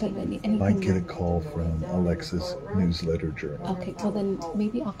 Okay. Might get a call from Alexa's newsletter journal. Okay, well then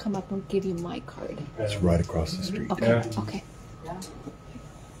maybe I'll come up and give you my card. It's right across the street. Okay, Yeah. okay.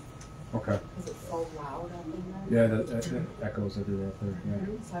 Okay. Is it so loud up in there? Yeah, that echoes everywhere up there. Yeah.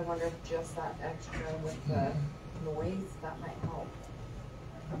 So I wonder if just that extra with the noise, that might help.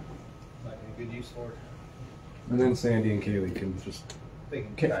 Might be a good use for it. And then Sandy and Kaylee can just They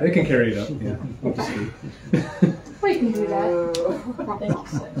they can carry it up. Yeah. Up the street. We can do that.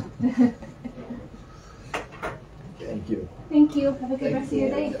 Thank you. Thank you. Have a good rest of your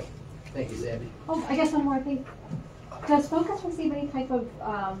day. Thank you, Sandy. Oh, I guess one more thing. Does Focus receive any type of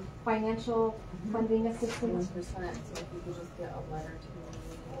financial funding assistance? 1%, so if you could just get a letter to me as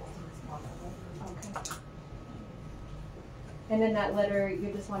soon as possible. Okay. And in that letter,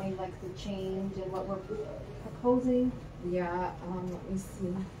 you're just wanting like the change and what we're proposing? Yeah, let me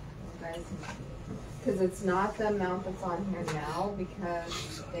see, guys. Because it's not the amount that's on here now,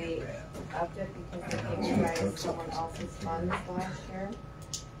 because they upped it because they gave you guys someone else's funds last year.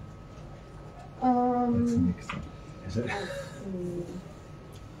 Is it? Let's see.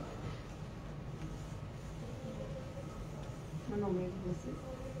 I don't know, maybe this is,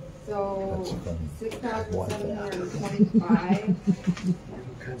 so, That's funny. 6,725.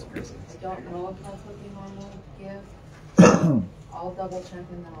 I don't know if that's what they normally give. I'll double check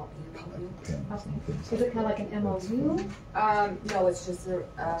and then I'll email you. Okay. Is it kind of like an MOU? No, it's just a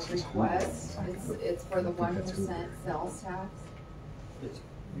request. It's for the 1% sales tax.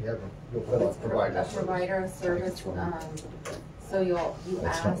 You have a, you'll fill out provider. A provider of service, So you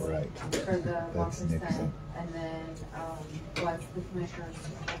That's ask not right. for the 1%, That's Nixon. and then once the commissioners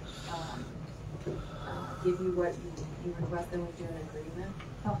give you what you request, then we do an agreement,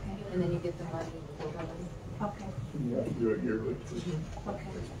 Okay, and then you get the money quarterly. okay, You have to do it yearly. okay.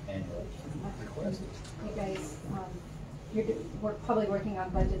 Annual request. You guys, we're probably working on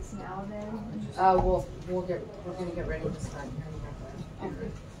budgets now then? We're gonna get ready to start here in November.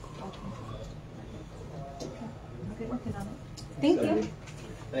 Okay. Okay, I'll get working on it. Thank you.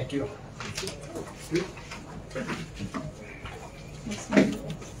 Thank you. Nice to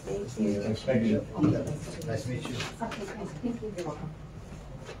meet you. Thank you. Nice to meet you. Nice to meet you. Okay, guys, thank you. You're welcome.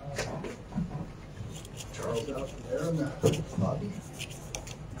 Charles out there in the lobby.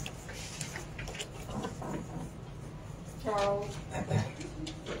 Charles.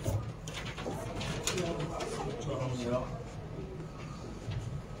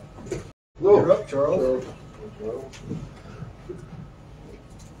 You're up, Charles.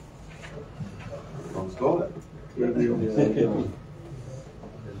 Let's go.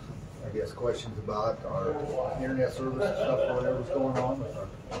 I guess questions about our internet service and stuff, or whatever's going on with our.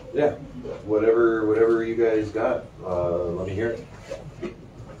 Yeah, whatever you guys got, let me hear it.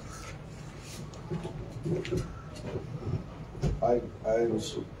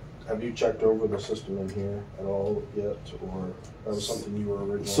 Have you checked over the system in here at all yet, or that was something you were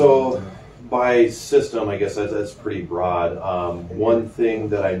originally? So, by system, I guess that's pretty broad. One thing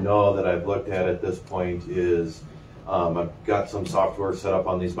that I know that I've looked at this point is I've got some software set up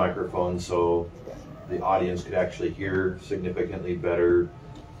on these microphones so the audience could actually hear significantly better,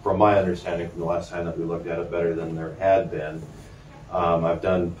 from my understanding from the last time that we looked at it, better than there had been. I've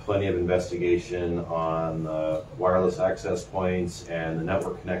done plenty of investigation on wireless access points and the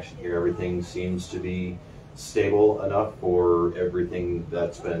network connection here. Everything seems to be stable enough for everything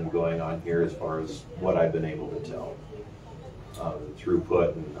that's been going on here as far as what I've been able to tell,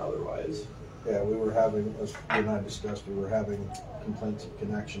 throughput and otherwise. Yeah, we were having, as you and I discussed, we were having complaints of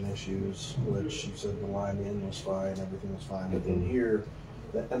connection issues, which you said the line in was fine, everything was fine. But in here,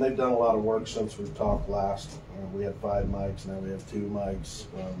 and they've done a lot of work since we talked last. We had 5 mics, now we have 2 mics.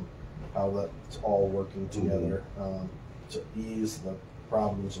 How that's all working together to ease the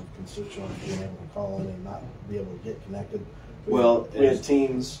problems of constituents being able to call in and not be able to get connected. We had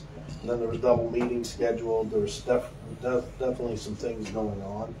Teams, and then there was double meetings scheduled. There was definitely some things going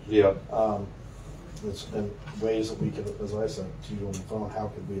on. Yeah. It's been ways that we could, as I said to you on the phone, how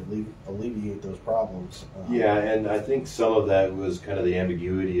could we alleviate those problems? Yeah, and I think some of that was kind of the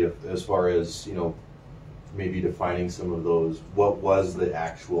ambiguity of, as far as, maybe defining some of those, what was the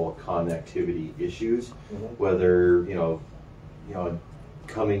actual connectivity issues, whether,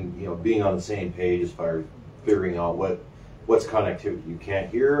 being on the same page as far as figuring out what's connectivity you can't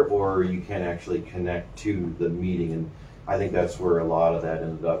hear or you can't actually connect to the meeting. And I think that's where a lot of that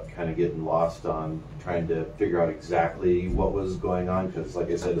ended up kind of getting lost on trying to figure out exactly what was going on. Because like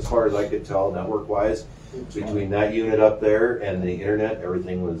I said, as far as I could tell network wise, between that unit up there and the internet,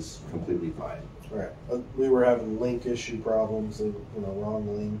 everything was completely fine. Right. We were having link issue problems, wrong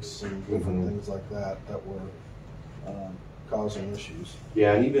links and different things like that were causing issues.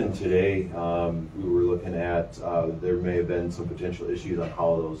 Yeah, and even today, we were looking at, there may have been some potential issues on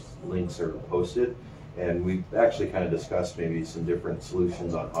how those links are posted. And we actually kind of discussed maybe some different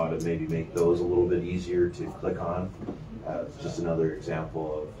solutions on how to maybe make those a little bit easier to click on. It's just another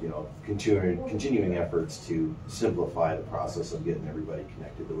example of continuing efforts to simplify the process of getting everybody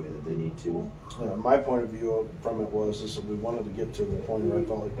connected the way that they need to. My point of view from it was that we wanted to get to the point where I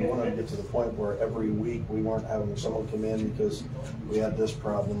felt like we wanted to get to the point where every week we weren't having someone come in because we had this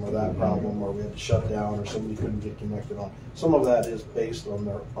problem or that problem, or we had to shut down, or somebody couldn't get connected on. Some of that is based on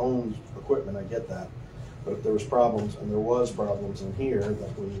their own equipment. I get that. But if there was problems, and there was problems in here,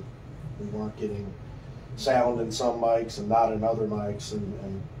 that we weren't getting sound in some mics and not in other mics,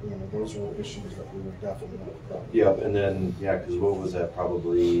 and those were issues that we were definitely having. Yep, and then, because what was that,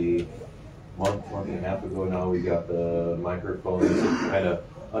 probably month and a half ago now, we got the microphones and kind of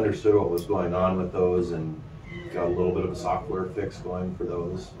understood what was going on with those and got a little bit of a software fix going for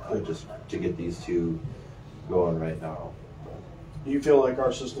those, just to get these two going right now. Do you feel like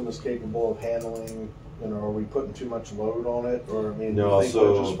our system is capable of handling, are we putting too much load on it, or No, do you think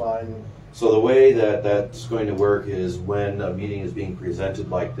we're just fine? So the way that that's going to work is when a meeting is being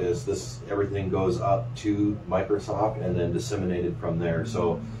presented like this, everything goes up to Microsoft and then disseminated from there.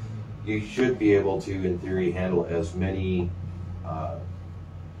 So you should be able to, in theory, handle as many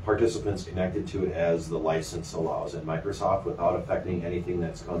participants connected to it as the license allows in Microsoft without affecting anything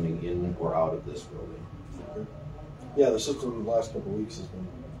that's coming in or out of this building. Okay. Yeah, the system in the last couple of weeks has been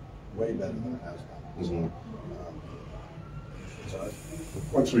way better than it has been.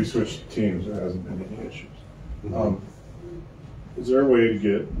 Once we switch to teams, there hasn't been any issues. Is there a way to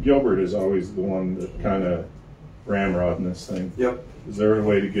get, Gilbert is always the one that kind of ramrodding this thing. Yep. Is there a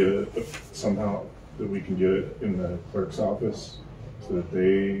way to get it somehow that we can get it in the clerk's office so that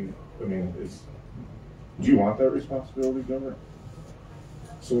they, I mean, do you want that responsibility, Gilbert?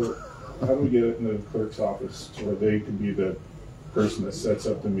 So how do we get it in the clerk's office so that they can be the person that sets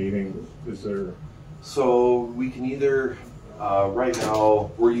up the meeting? Is there? So we can either, right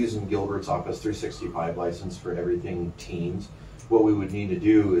now, we're using Gilbert's Office 365 license for everything Teams. What we would need to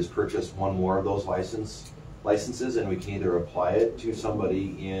do is purchase one more of those licenses, and we can either apply it to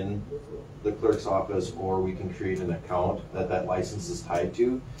somebody in the clerk's office, or we can create an account that license is tied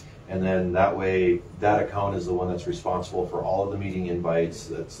to. And then that way, that account is the one that's responsible for all of the meeting invites.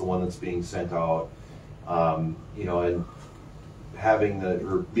 That's the one that's being sent out. You know, and having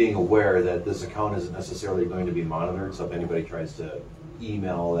or being aware that this account isn't necessarily going to be monitored. So if anybody tries to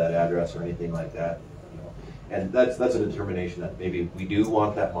email that address or anything like that, you know, and that's a determination that maybe we do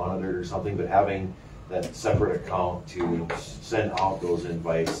want that monitored or something. But having that separate account to send out those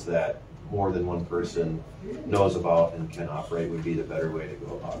invites that more than one person knows about and can operate would be the better way to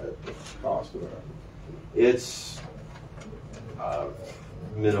go about it. Cost of that? It's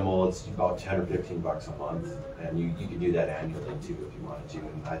minimal. It's about 10 or 15 bucks a month, and you can do that annually too if you wanted to.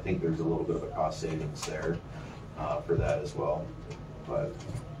 And I think there's a little bit of a cost savings there for that as well. But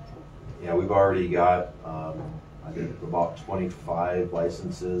yeah, we've already got I think about 25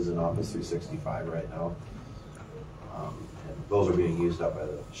 licenses in Office 365 right now. And those are being used up by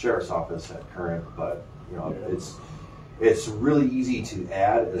the sheriff's office at current, but you know, it's really easy to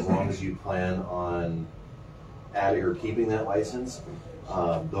add as long as you plan on adding or keeping that license.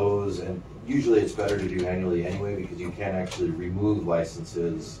 And usually it's better to do annually anyway, because you can't actually remove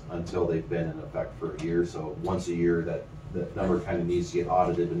licenses until they've been in effect for a year. So once a year, that number kind of needs to get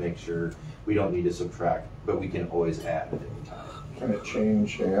audited to make sure we don't need to subtract, but we can always add at any time. Can it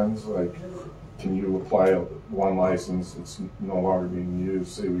change hands? Like, can you apply one license that's no longer being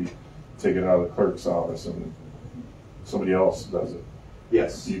used? Say we take it out of the clerk's office and somebody else does it.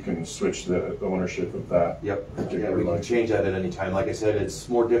 Yes. You can switch the ownership of that. Yep. Yeah, we can change that at any time. Like I said, it's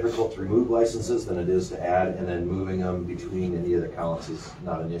more difficult to remove licenses than it is to add, and then moving them between any of the accounts is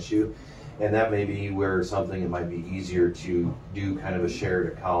not an issue. And that may be where it might be easier to do kind of a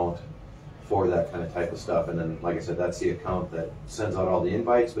shared account for that kind of type of stuff. And then, like I said, that's the account that sends out all the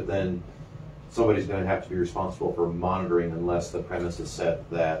invites, but then somebody's going to have to be responsible for monitoring unless the premise is set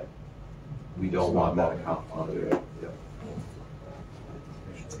that we don't want that account monitored. Yep.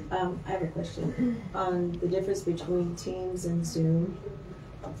 I have a question on the difference between Teams and Zoom.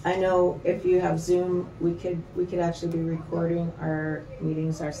 I know if you have Zoom, we could actually be recording our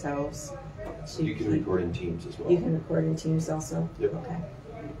meetings ourselves. So you can record in Teams as well. You can record in Teams also? Yep. Okay.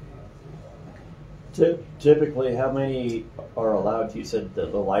 Typically, how many are allowed? You said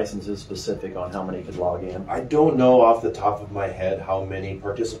that the license is specific on how many could log in. I don't know off the top of my head how many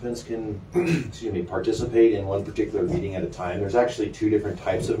participants can participate in one particular meeting at a time. There's actually two different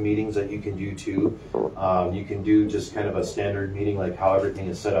types of meetings that you can do too. You can do just kind of a standard meeting like how everything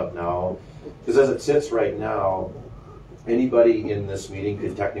is set up now. Because as it sits right now, anybody in this meeting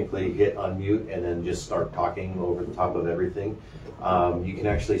could technically hit unmute and then just start talking over the top of everything. You can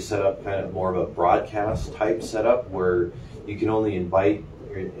actually set up kind of more of a broadcast type setup where you can only invite,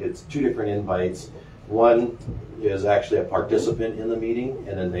 it's two different invites. One is actually a participant in the meeting,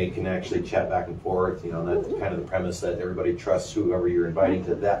 and then they can actually chat back and forth. You know, that's kind of the premise that everybody trusts whoever you're inviting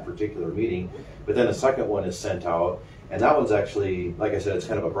to that particular meeting. But then the second one is sent out, and that one's actually, like I said, it's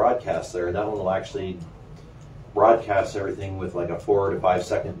kind of a broadcast there, and that one will actually broadcast everything with like a 4 to 5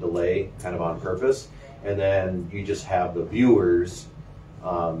 second delay kind of on purpose. And then you just have the viewers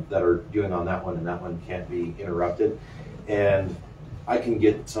that are doing on that one, and that one can't be interrupted. And I can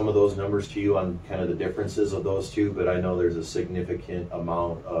get some of those numbers to you on kind of the differences of those two, but I know there's a significant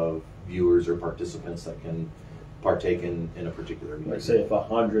amount of viewers or participants that can partake in a particular meeting. Like say if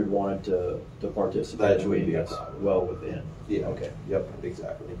 100 wanted to participate, that would be that's well within. Yeah. Okay. Yep.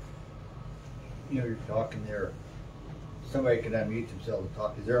 Exactly. You know, you're talking there. Somebody could unmute themselves and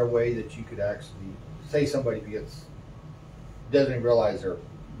talk. Is there a way that you could actually say somebody doesn't even realize their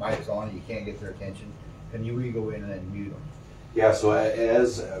mic's on and you can't get their attention? Can you go in and then mute them? Yeah, so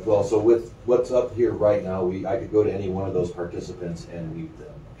so with what's up here right now, I could go to any one of those participants and mute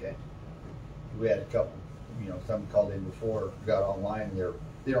them. Okay. We had a couple, some called in before, got online, and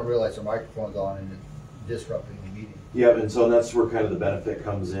they don't realize their microphone's on and it's disrupting the meeting. Yeah, and so that's where kind of the benefit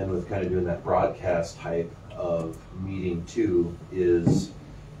comes in with kind of doing that broadcast type of meeting too, is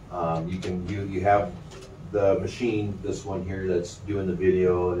you have the machine, this one here that's doing the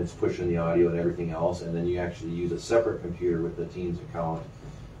video and it's pushing the audio and everything else, and then you actually use a separate computer with the Teams account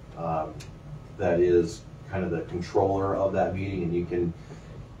that is kind of the controller of that meeting, and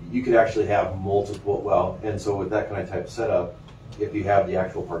you could actually have multiple, and so with that kind of type of setup, if you have the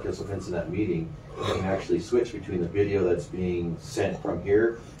actual participants in that meeting, you can actually switch between the video that's being sent from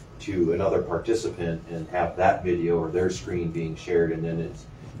here to another participant and have that video or their screen being shared, and then it's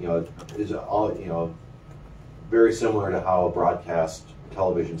all very similar to how a broadcast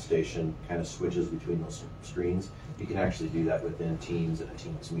television station kind of switches between those screens. You can actually do that within Teams and a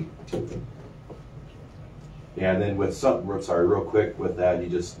Teams meeting too. Yeah, and then with real quick with that,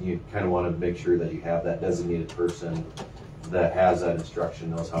 you kind of want to make sure that you have that designated person that has that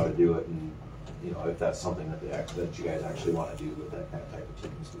instruction, knows how to do it, and if that's something that you guys actually want to do with that kind of type of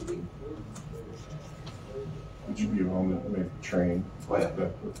Teams meeting. Would you be willing to maybe train? Oh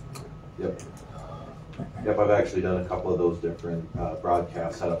yeah. Yep, I've actually done a couple of those different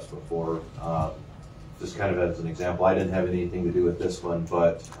broadcast setups before. Just kind of as an example, I didn't have anything to do with this one,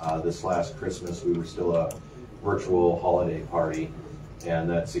 but this last Christmas we were still a virtual holiday party, and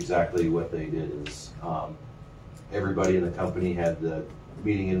that's exactly what they did. Is everybody in the company had the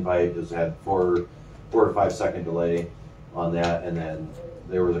meeting invite, just had 4 to 5 second delay on that, and then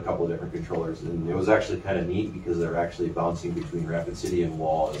there was a couple of different controllers, and it was actually kind of neat because they're actually bouncing between Rapid City and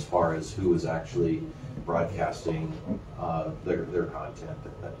Wall as far as who was actually broadcasting their content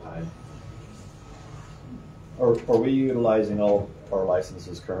at that time. Are we utilizing all our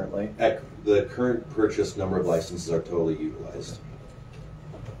licenses currently? At the current purchase number of licenses are totally utilized.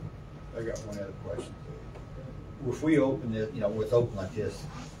 I got one other question. If we open it, with open like this,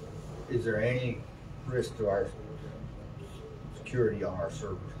 is there any risk to our security on our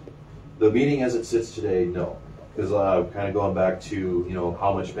servers? The meeting as it sits today, no. Because kind of going back to,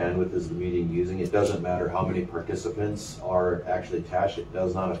 how much bandwidth is the meeting using, it doesn't matter how many participants are actually attached. It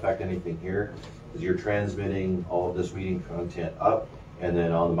does not affect anything here, because you're transmitting all of this meeting content up, and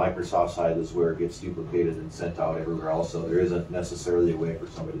then on the Microsoft side is where it gets duplicated and sent out everywhere else. So there isn't necessarily a way for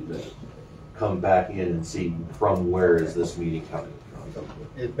somebody to come back in and see from where is this meeting coming from. So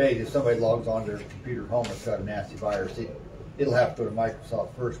it's basically if somebody logs on their computer at home that's got a nasty virus, it'll have to go to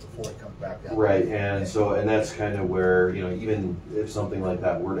Microsoft first before it comes back down. Right, and that's kind of where, even if something like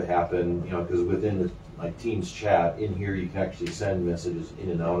that were to happen, because within the Teams chat, in here you can actually send messages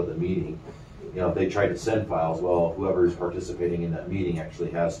in and out of the meeting. If they try to send files, well, whoever's participating in that meeting actually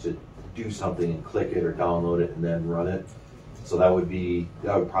has to do something and click it or download it and then run it. So that would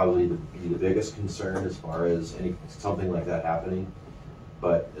probably be the biggest concern as far as something like that happening.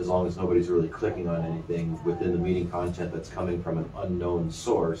 But as long as nobody's really clicking on anything within the meeting content that's coming from an unknown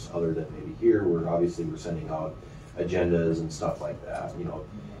source, other than maybe here, where obviously we're sending out agendas and stuff like that,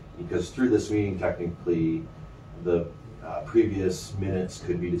 because through this meeting, technically, the previous minutes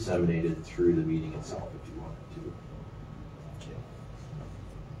could be disseminated through the meeting itself if you wanted to. Okay.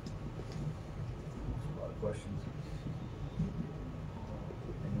 A lot of questions.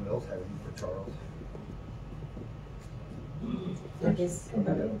 Anyone else have any for Charles? I guess,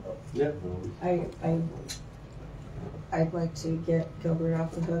 Yeah. I'd like to get Gilbert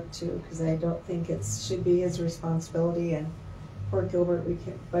off the hook too, because I don't think it should be his responsibility, and poor Gilbert, we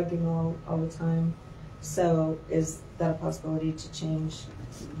keep bugging all the time. So is that a possibility to change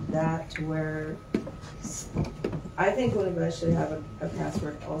that to where, I think one of us should have a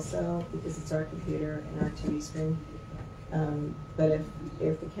password also, because it's our computer and our TV screen. But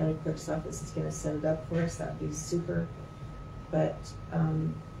if the county clerk's office is going to set it up for us, that'd be super. But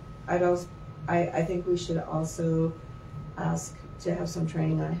I think we should also ask to have some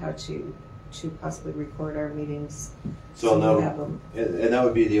training on how to possibly record our meetings. So we have them. And that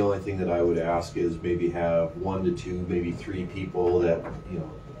would be the only thing that I would ask is maybe have 1 to 2, maybe 3 people that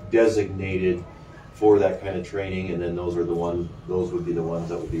designated for that kind of training, and then those would be the ones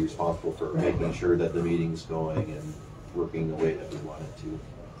that would be responsible for making sure that the meeting's going and working the way that we want it to.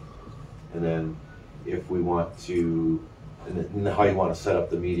 And then if we want to, and how you want to set up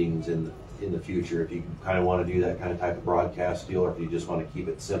the meetings in the future, if you kind of want to do that kind of type of broadcast deal, or if you just want to keep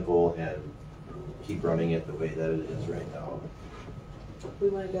it simple and keep running it the way that it is right now. We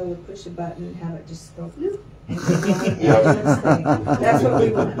want to be able to push a button and have it just go bloop. Yep. That's what we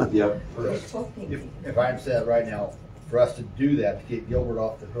want. Yep. If I understand right now, for us to do that, to get Gilbert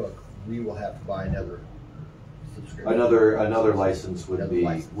off the hook, we will have to buy another subscription. Another license would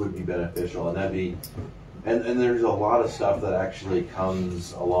be beneficial, and that'd be, and there's a lot of stuff that actually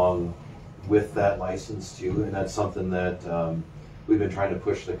comes along with that license too, and that's something that we've been trying to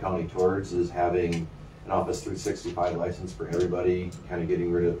push the county towards, is having an Office 365 license for everybody, kind of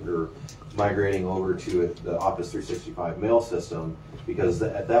getting rid of or migrating over to the Office 365 mail system, because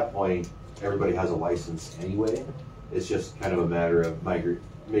at that point everybody has a license anyway. It's just kind of a matter of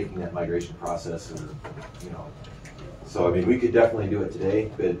making that migration process, and so I mean, we could definitely do it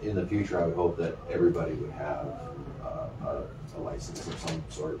today, but in the future I would hope that everybody would have a license of some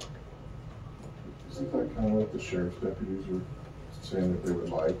sort. Isn't that kind of what the sheriff's deputies were saying that they would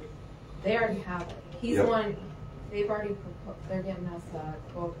like? They already have it. He's Yep. one, they've already, they're getting us a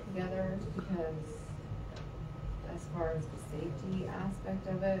quote together because as far as the safety aspect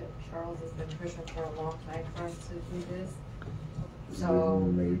of it, Charles has been pushing for a long time for us to do this. Is So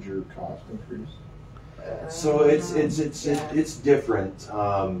there a major cost increase? So it's different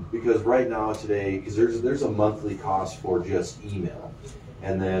because right now today, because there's a monthly cost for just email,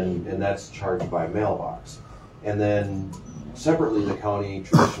 and that's charged by mailbox, and then separately the county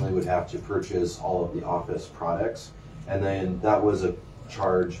traditionally would have to purchase all of the office products, and then that was a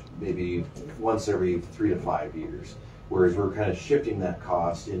charge maybe once every 3 to 5 years. Whereas we're kind of shifting that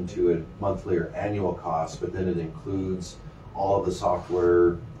cost into a monthly or annual cost, but then it includes all of the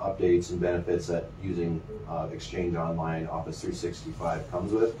software updates and benefits that using Exchange Online Office 365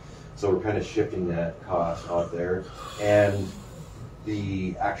 comes with. So we're kind of shifting that cost out there. And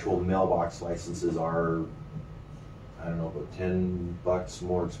the actual mailbox licenses are, I don't know, about $10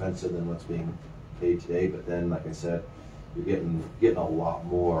 more expensive than what's being paid today. But then, like I said, you're getting a lot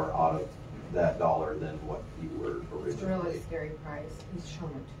more out of that dollar than what you were originally. it's a really scary price. He's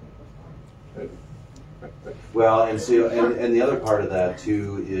shown it to me before. Well, and so and the other part of that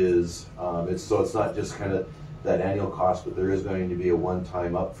too is it's not just kind of that annual cost, but there is going to be a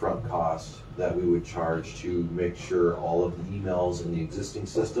one-time upfront cost that we would charge to make sure all of the emails in the existing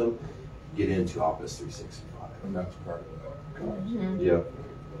system get into Office 365. And that's part of that cost. Mm-hmm. Yep.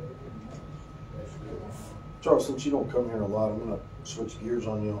 Charles, since you don't come here a lot, I'm going to switch gears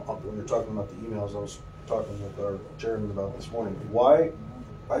on you. When you're talking about the emails, I was talking with our chairman about this morning. Why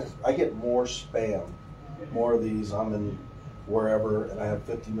I get more spam, more of these, I'm in wherever and I have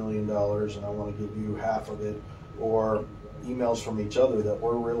 $50 million and I want to give you half of it, or emails from each other that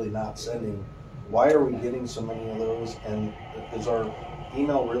we're really not sending. Why are we getting so many of those, and is our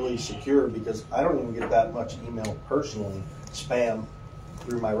email really secure? Because I don't even get that much email personally, spam,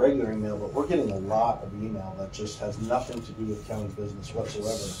 through my regular email, but we're getting a lot of email that just has nothing to do with county business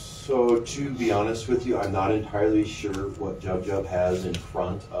whatsoever. So to be honest with you, I'm not entirely sure what JubJub has in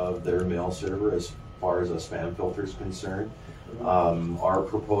front of their mail server as far as a spam filter is concerned. Our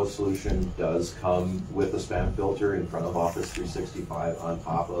proposed solution does come with a spam filter in front of Office 365 on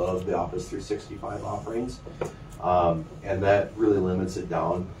top of the Office 365 offerings, and that really limits it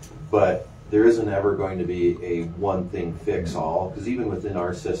down. But there isn't ever going to be a one thing fix all, because even within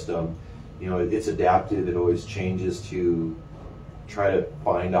our system, it's adaptive. It always changes to try to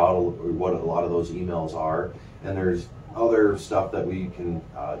find out what a lot of those emails are, and there's other stuff that we can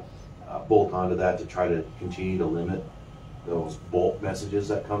bolt onto that to try to continue to limit those bulk messages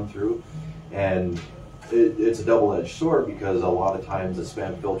that come through. And it's a double-edged sword, because a lot of times the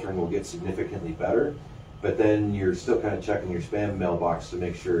spam filtering will get significantly better, but then you're still kind of checking your spam mailbox to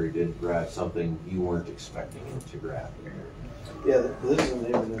make sure it didn't grab something you weren't expecting it to grab. Yeah, this isn't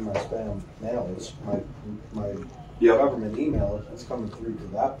even in my spam mail. It's my Yep. government email. It's coming through to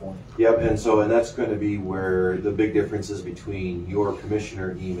that point. Yep, and that's going to be where the big difference is between your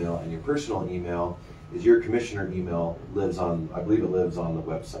commissioner email and your personal email. Is your commissioner email lives on, I believe it lives on the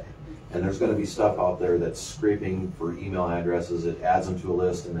website. And there's going to be stuff out there that's scraping for email addresses. It adds them to a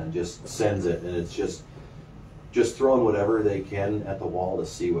list and then just sends it, and it's just throwing whatever they can at the wall to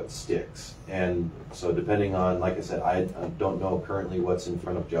see what sticks. And so depending on, like I said, I don't know currently what's in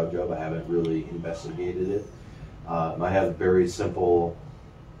front of JubJub. I haven't really investigated it. I have very simple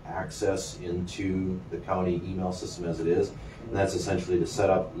access into the county email system as it is, and that's essentially to set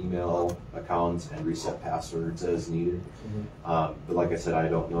up email accounts and reset passwords as needed. But like I said, I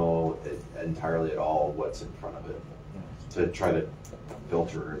don't know entirely at all what's in front of it to try to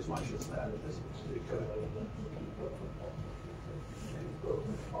filter as much as that as it could.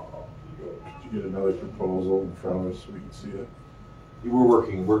 Did you get another proposal in front of us so we can see it?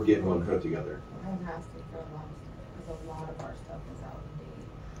 We're getting one put together. I'm asking for a lot, because a lot of our stuff is out of date.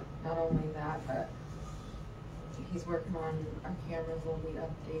 Not only that, but he's working on our cameras will be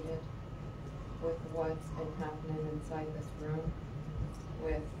updated with what's been happening inside this room,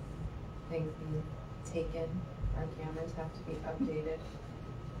 with things being taken. Our cameras have to be updated.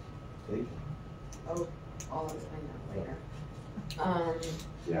 Taken? Oh, I'll explain that later.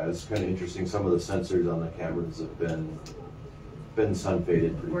 Yeah, it's kind of interesting. Some of the sensors on the cameras have been been sun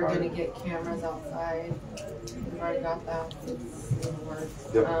faded pretty We're hard. gonna get cameras outside. We've already got that. It's in the works.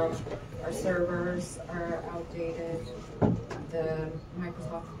 Yep. Our servers are outdated. The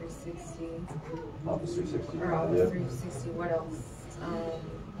Microsoft 360 Office 360. or Office Yeah. 360. What else?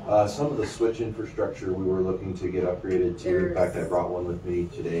 Some of the switch infrastructure we were looking to get upgraded to. In fact, I brought one with me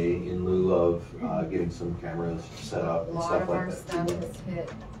today in lieu of getting some cameras set up A and lot stuff of like our that. stuff is hit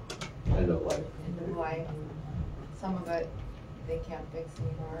End of life. end of life. Some of it they can't fix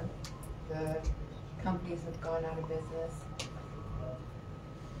anymore. The companies have gone out of business.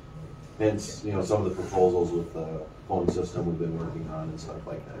 Hence, you know, some of the proposals with the phone system we've been working on and stuff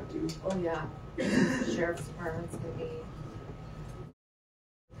like that too. Oh yeah, sheriff's department's gonna be.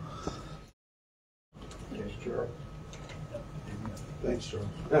 Thanks, Charles. Thanks, Charles.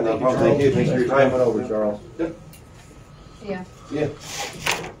 Yeah, no problem. Thank you. Thanks for your time. Coming over, Charles. Yep. Yeah. Yeah.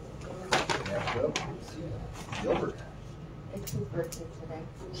 Gilbert. It's his birthday today.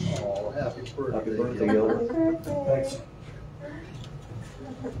 Oh, happy birthday. Happy birthday, Gilbert. Gilbert. Thanks.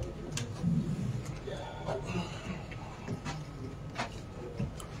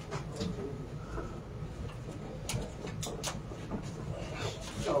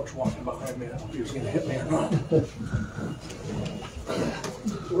 Dog's walking behind me. I don't know if he was gonna hit me or not.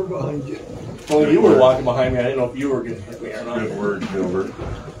 We're behind you. Well, you were walking behind me. I didn't know if you were gonna hit me or not. Good word, Gilbert.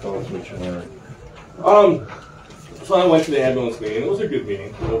 Tell us what you learned. So I went to the ambulance meeting. It was a good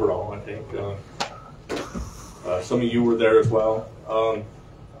meeting overall, I think. Some of you were there as well. I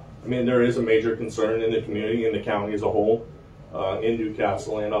mean, there is a major concern in the community, in the county as a whole, in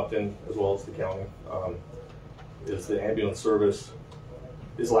Newcastle and Upton, as well as the county, is the ambulance service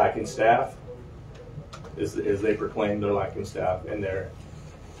is lacking staff, as they proclaim they're lacking staff, and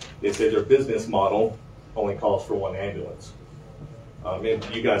they say their business model only calls for one ambulance. And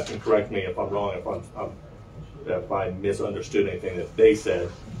you guys can correct me if I'm wrong, if I misunderstood anything that they said.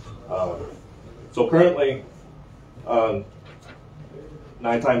 So currently, 9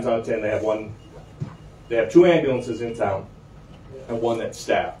 times out of 10, they have 2 ambulances in town and one that's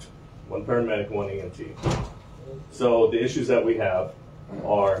staffed, 1 paramedic, 1 EMT. So the issues that we have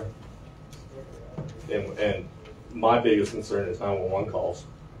are, and my biggest concern is 911 calls.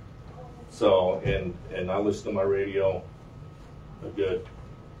 So, and I listen to my radio a good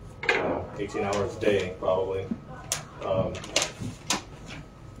 18 hours a day, probably,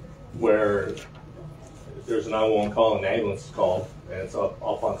 where there's a 911 call and an ambulance is called, and it's up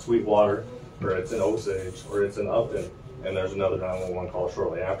on Sweetwater, or it's in Osage, or it's in Upton, and there's another 911 call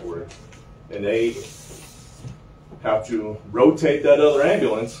shortly afterwards. And they have to rotate that other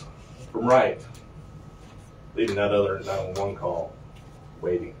ambulance from right, leaving that other 911 call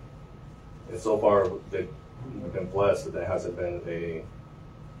waiting. And so far, we've been blessed that there hasn't been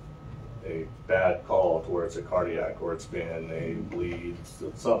a bad call to where it's a cardiac, or it's been a bleed,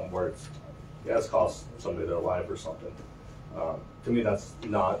 something where it has cost somebody their life or something. To me, that's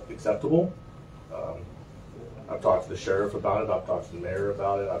not acceptable. I've talked to the sheriff about it. I've talked to the mayor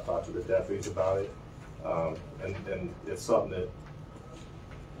about it. I've talked to the deputies about it. And it's something that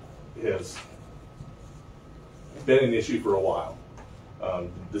has been an issue for a while.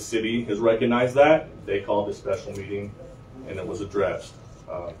 The city has recognized that. They called a special meeting and it was addressed.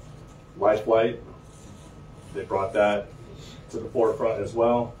 Life flight, they brought that to the forefront as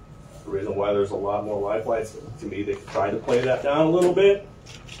well. The reason why there's a lot more life flights, to me, they try to play that down a little bit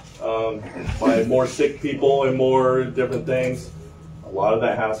by more sick people and more different things. A lot of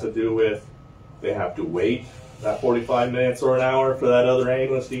that has to do with they have to wait that 45 minutes or an hour for that other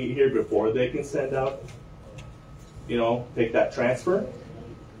ambulance to get here before they can send out, take that transfer.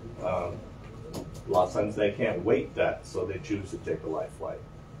 A lot of times they can't wait that, so they choose to take a life flight.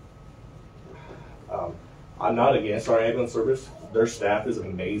 I'm not against our ambulance service. Their staff is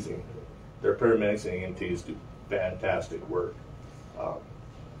amazing. Their paramedics and EMTs do fantastic work.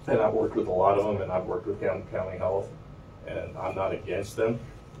 And I've worked with a lot of them, and I've worked with County Health, and I'm not against them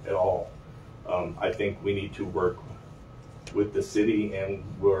at all. I think we need to work with the city and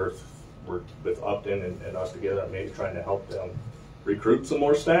work with Upton and us together, maybe trying to help them recruit some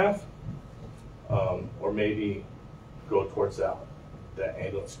more staff, or maybe go towards that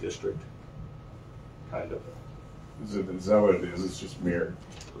ambulance district, kind of. Is that what it is? It's just mere,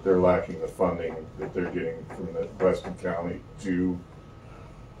 they're lacking the funding that they're getting from the Weston County to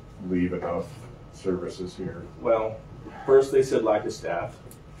leave enough services here. Well, first they said lack of staff,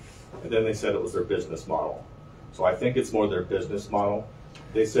 and then they said it was their business model. So I think it's more their business model.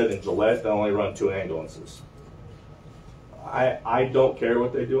 They said in Gillette they only run 2 ambulances. I don't care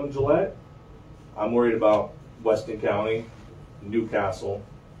what they do in Gillette. I'm worried about Weston County, Newcastle,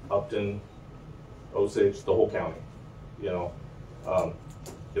 Upton, Osage, the whole county.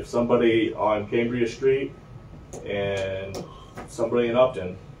 If somebody on Cambria Street and somebody in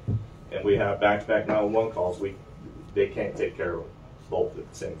Upton, and we have back-to-back 911 calls, they can't take care of both at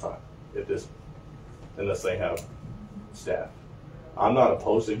the same time unless they have staff. I'm not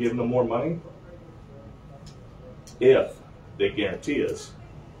opposed to giving them more money if they guarantee us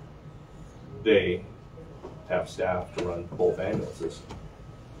they have staff to run both ambulances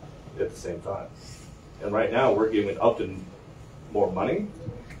at the same time. And right now we're giving Upton more money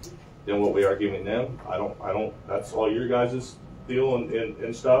than what we are giving them. I don't, that's all your guys' deal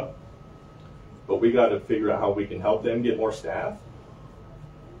and stuff. But we got to figure out how we can help them get more staff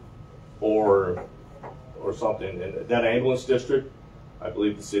or something. And that ambulance district, I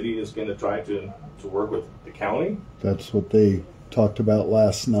believe the city is going to try to work with the county. That's what they talked about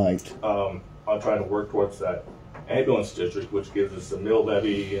last night. On trying to work towards that ambulance district, which gives us a mill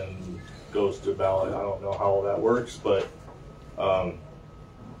levy and goes to ballot. I don't know how all that works, but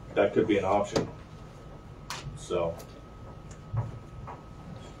that could be an option. So.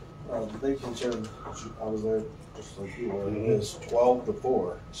 The big concern, I was there just like you were, is 12 to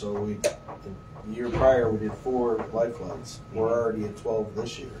 4. So the year prior we did 4 lifelines. We're already at 12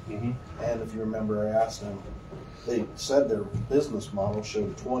 this year. And if you remember, I asked them, they said their business model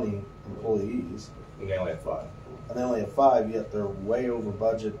showed 20 employees. And they only have 5. And they only have 5, yet they're way over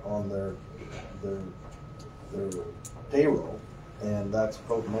budget on their payroll. And that's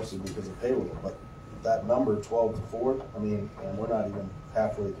mostly because of payroll. But that number, 12 to 4, I mean, and we're not even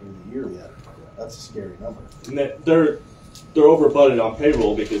halfway through the year yet. That's a scary number. And they're over budgeted on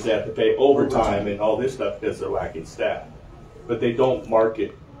payroll because they have to pay overtime and all this stuff because they're lacking staff. But they don't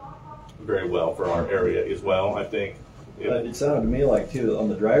market very well for our area as well, I think. But it sounded to me like, too, on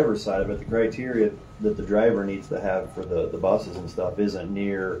the driver's side of it, the criteria that the driver needs to have for the buses and stuff isn't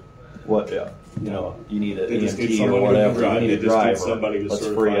near what, you know, you need an EMT or whatever. You need a driver. Let's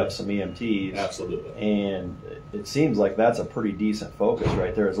free up some EMTs. Absolutely. And it seems like that's a pretty decent focus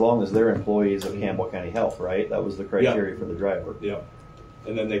right there, as long as they're employees of Campbell County Health, right? That was the criteria for the driver. Yeah.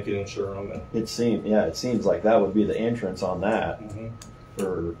 And then they can insure them. And it seems like that would be the entrance on that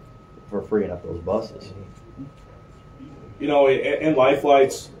for freeing up those buses. You know, in Life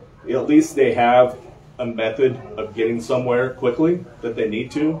Flights, at least they have a method of getting somewhere quickly that they need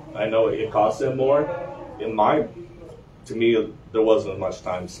to. I know it costs them more. To me, there wasn't much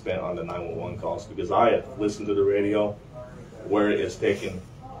time spent on the 911 calls because I had listened to the radio where it is taking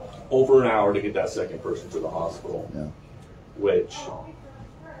over an hour to get that second person to the hospital, which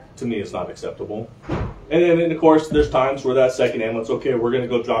to me is not acceptable. And then, of course, there's times where that second ambulance, okay, we're going to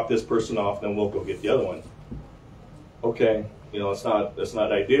go drop this person off, then we'll go get the other one. Okay, you know, it's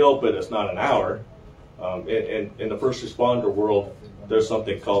not ideal, but it's not an hour. In the first responder world, there's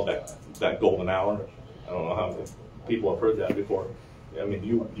something called that golden hour. I don't know how many people have heard that before. I mean,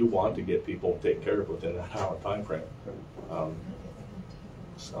 you want to get people taken care of within that hour time frame.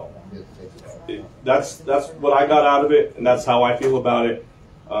 So that's what I got out of it, and that's how I feel about it.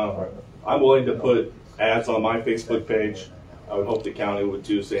 I'm willing to put ads on my Facebook page. I would hope the county would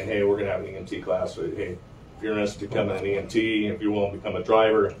too, saying, hey, we're going to have an EMT class. Or, hey, if you're interested in becoming an EMT, if you're willing to become a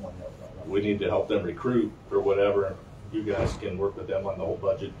driver, we need to help them recruit or whatever. You guys can work with them on the whole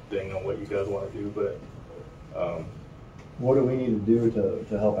budget thing on what you guys want to do. But what do we need to do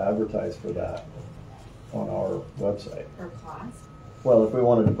to help advertise for that on our website? For class? Well, if we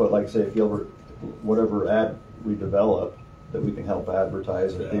wanted to put, like, say, Gilbert, whatever ad we develop, that we can help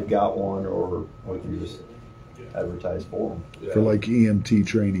advertise if they've got one, or we can just advertise for them. For like EMT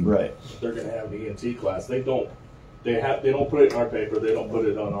training. Right. They're going to have an EMT class. They don't put it in our paper. They don't put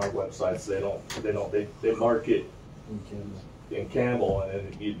it on our websites. They market in Campbell,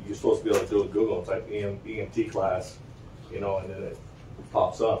 and you're supposed to be able to do a Google and type EMT class, you know, and then it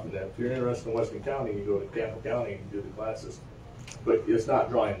pops up. And then if you're interested in Weston County, you go to Campbell County and do the classes. But it's not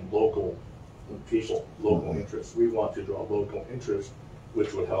drawing local people, local interest. We want to draw local interest,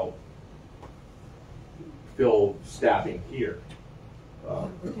 which would help fill staffing here.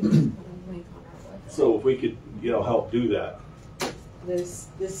 So if we could, you know, help do that. This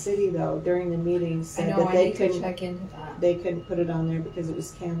city though, during the meeting said I know, that I need to check into that. They couldn't put it on there because it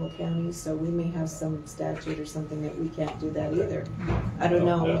was Campbell County, so we may have some statute or something that we can't do that either. I don't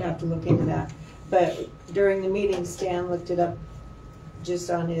know, we'd have to look into that. But during the meeting, Stan looked it up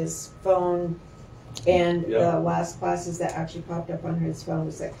just on his phone, and the last classes that actually popped up on his phone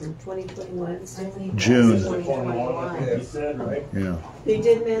was like from 2021. June. 2021. Yeah, he said, right? Yeah. They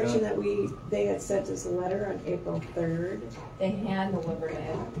did mention that they had sent us a letter on April 3rd. They hand delivered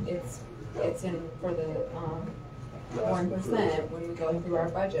it. It's in for the 1% when we go through our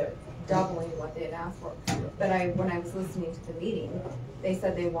budget. doubling what they had asked for. But when I was listening to the meeting, they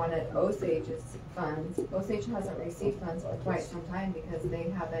said they wanted Osage's funds. Osage hasn't received funds for quite some time because they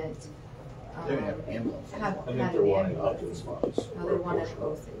haven't They don't have an ambulance. had I think an they're wanting ambulance. Upton's funds. No, they wanted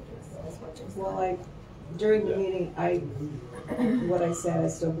Osage's, is what they said. Well, during the meeting, what I said, I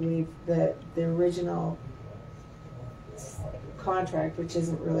still believe that the original contract, which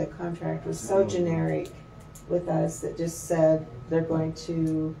isn't really a contract, was so generic with us that just said they're going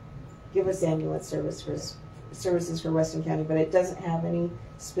to give us ambulance services for Weston County, but it doesn't have any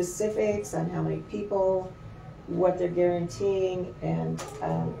specifics on how many people, what they're guaranteeing, and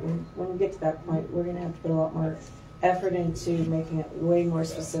when we get to that point, we're going to have to put a lot more effort into making it way more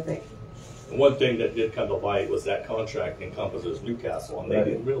specific. One thing that did come to light was that contract encompasses Newcastle, and they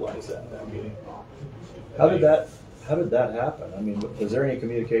didn't realize that in that meeting. How did that happen? I mean, was there any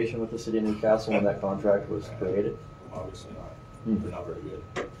communication with the city of Newcastle when that contract was created? Obviously not. They're not very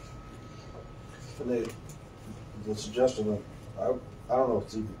good. And the suggestion of, I don't know if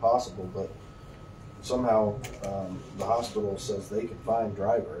it's even possible, but somehow the hospital says they can find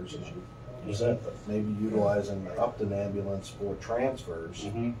drivers, maybe utilizing the Upton ambulance for transfers,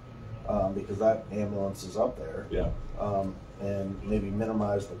 because that ambulance is up there. Yeah. And maybe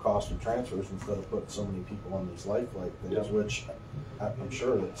minimize the cost of transfers instead of putting so many people on these lifelike things, which I'm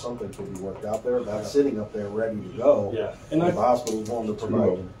sure that something could be worked out there. That's sitting up there ready to go. Yeah, and the hospital's willing to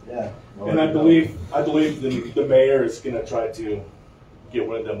provide. Yeah, and I believe the mayor is going to try to get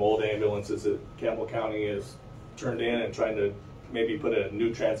one of them old ambulances that Campbell County has turned in and trying to maybe put a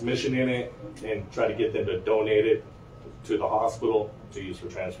new transmission in it and try to get them to donate it to the hospital to use for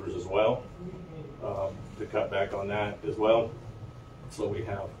transfers as well. To cut back on that as well. So we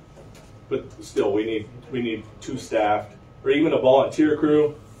have, but still we need two staffed or even a volunteer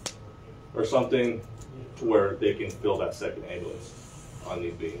crew or something to where they can fill that second ambulance on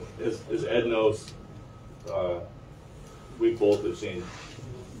need be. As Ed knows, we both have seen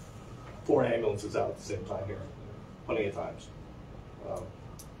 4 ambulances out at the same time here, plenty of times.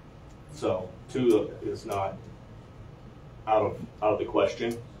 So 2 is not out of the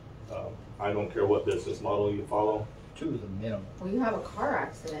question. I don't care what business model you follow. 2 is the minimum. Well, you have a car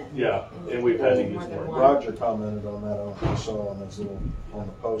accident. Yeah, and we've had to use more. Roger commented on that. I saw on his little on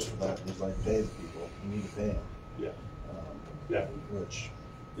the post for that. He's like, pay the people. You need to pay them. Yeah. Yeah. Which.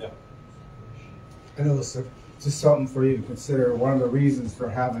 Yeah. I know it's just something for you to consider. One of the reasons for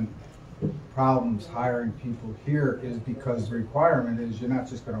having problems hiring people here is because the requirement is you're not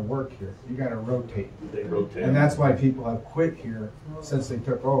just going to work here. You got to rotate. They rotate. And that's why people have quit here since they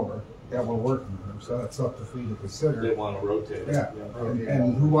took over that were working here. So that's something for you to consider. They want to rotate. Yeah.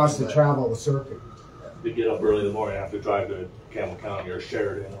 And who wants to travel the circuit? They get up early in the morning and have to drive to Campbell County or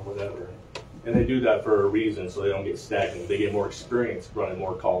Sheridan or whatever. And they do that for a reason, so they don't get stagnant. They get more experience running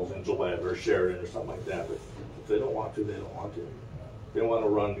more calls in Gillette or Sheridan or something like that. But if they don't want to, they don't want to. If they want to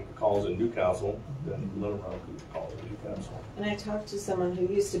run calls in Newcastle, then let them run calls in Newcastle. And I talked to someone who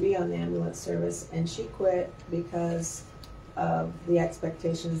used to be on the ambulance service, and she quit because of the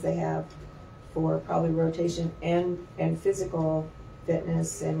expectations they have for probably rotation and physical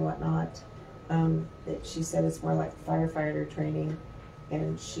fitness and whatnot. That she said it's more like firefighter training,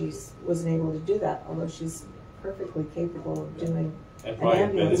 and she wasn't able to do that, although she's perfectly capable of doing and probably an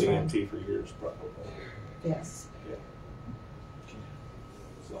ambulance been run. in EMT for years, probably. Yes. Yeah.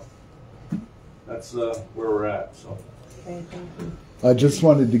 So that's where we're at. So. Okay, thank you. I just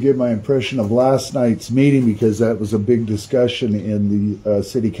wanted to give my impression of last night's meeting because that was a big discussion in the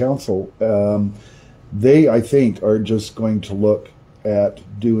city council. They, I think, are just going to look at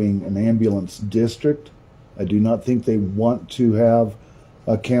doing an ambulance district. I do not think they want to have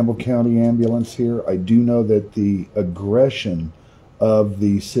a Campbell County ambulance here. I do know that the aggression of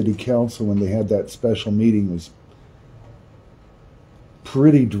the city council when they had that special meeting was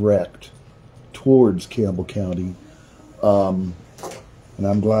pretty direct towards Campbell County. And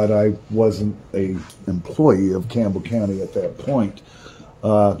I'm glad I wasn't an employee of Campbell County at that point,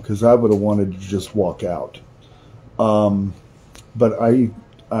 because I would have wanted to just walk out. But I'm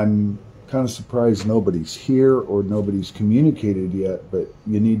kind of surprised nobody's here or nobody's communicated yet, but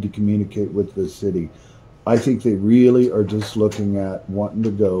you need to communicate with the city. I think they really are just looking at wanting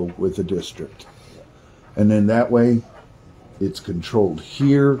to go with a district. And then that way, it's controlled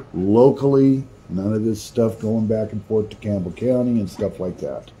here, locally. None of this stuff going back and forth to Campbell County and stuff like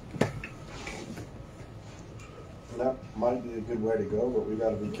that. That might be a good way to go, but we got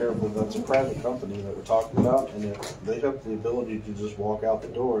to be careful. That's a private company that we're talking about, and if they have the ability to just walk out the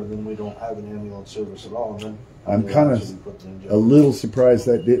door, then we don't have an ambulance service at all. And then I'm kind of a little surprised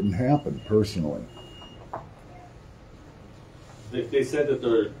that didn't happen, personally. They said that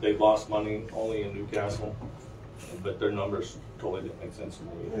they've lost money only in Newcastle, but their numbers totally didn't make sense to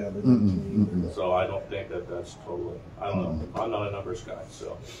me. Yeah, they didn't. So I don't think that that's totally, I don't know. I'm not a numbers guy,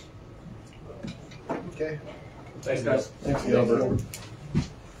 so. Okay. Thanks, guys. Thanks, Gilbert.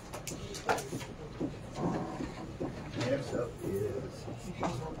 Next up is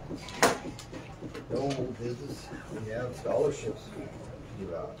the old business. We have scholarships to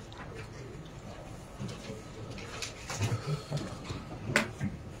give out.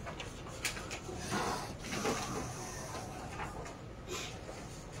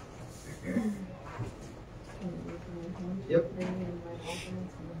 Yep.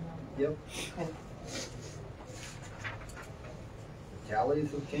 Yep. The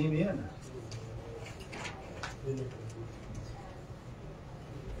tallies who came in.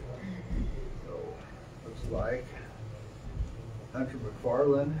 So, looks like Hunter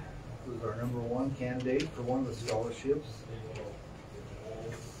McFarland was our #1 candidate for one of the scholarships.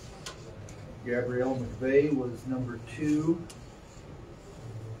 Gabrielle McVeigh was #2.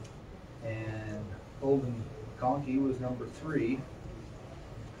 And Holden Conkey was #3.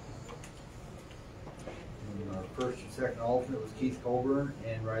 And our first and second alternate was Keith Colburn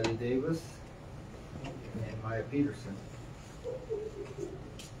and Riley Davis and Maya Peterson.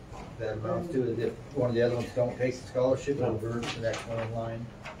 That amounts to it. If one of the other ones don't take the scholarship, it'll revert to the next one in line.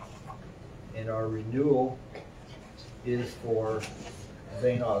 And our renewal is for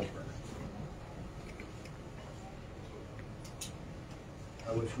Zane Osborne.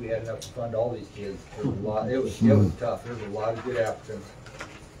 I wish we had enough to fund all these kids. There was a lot. It was tough. There was a lot of good applicants.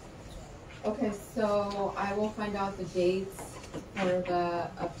 Okay, so I will find out the dates for the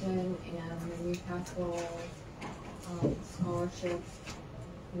Upton and the Newcastle scholarships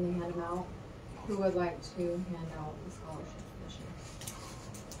when they hand them out. Who would like to hand out the scholarship this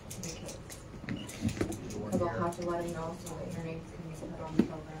year? Because I'll have to let them know so that your names can be put on the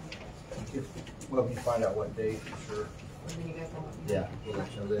program. Well, we find out what day for sure. And then you guys will let me know. Yeah, we'll let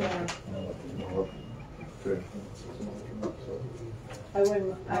you know that. Good. I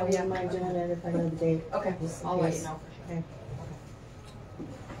wouldn't mind doing it if I know the date. Okay, I'll let you know for sure.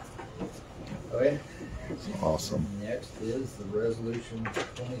 Okay. Awesome. Next is the resolution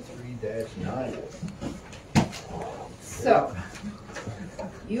 23-9. So,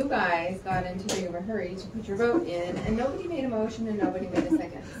 you guys got into big of a hurry to put your vote in, and nobody made a motion and nobody made a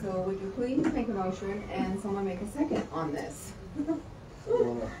second. So would you please make a motion and someone make a second on this?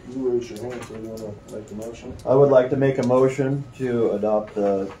 You raise your hand, so you wanna make the motion? I would like to make a motion to adopt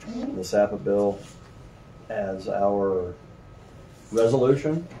the SAPA bill as our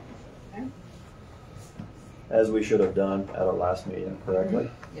resolution, Okay. as we should have done at our last meeting, correctly?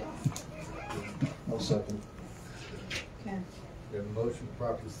 Yes. I'll second. Okay. We have a motion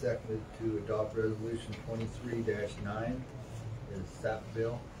properly seconded to adopt resolution 23-9. Is that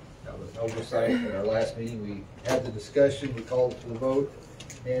bill? That was oversight at our last meeting. We had the discussion, we called for the vote,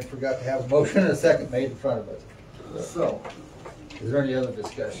 and forgot to have a motion and a second made in front of us. So, is there any other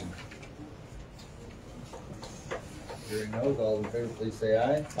discussion? Hearing those, all in favor, please say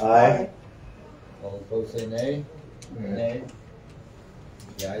aye. Aye. All opposed, say nay. Nay.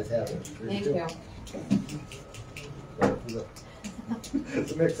 The ayes have it. Thank you. Sorry for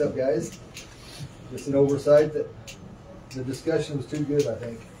the mix-up, guys. Just an oversight that the discussion was too good, I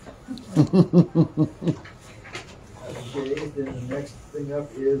think. Okay, then the next thing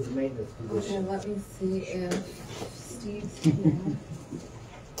up is the maintenance Okay, position. let me see if Steve's here.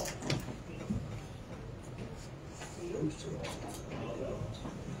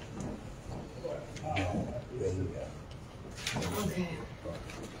 Okay.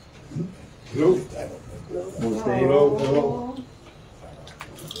 Nope.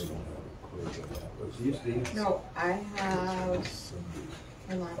 You, Steve? No, I have.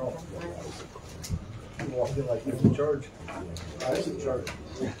 Hold on. You walked in like you was in charge. I was in charge.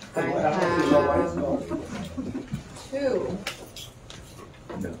 I have 2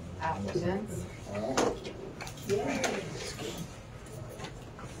 applicants.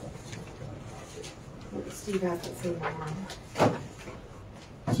 Steve hasn't seen one.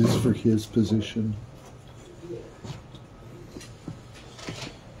 Is this for his position?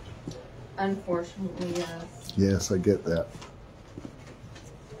 Unfortunately, yes. Yes, I get that.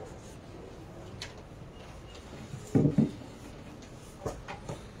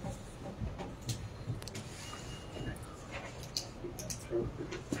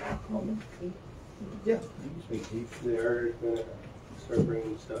 Yeah, you can speak, Steve. They are gonna start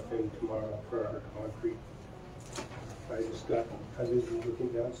bringing stuff in tomorrow for our concrete. I was looking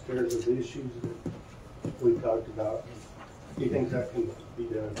downstairs at the issues that we talked about. Do you think that can be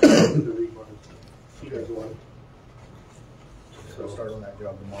done with the rebars? You guys want? So start on that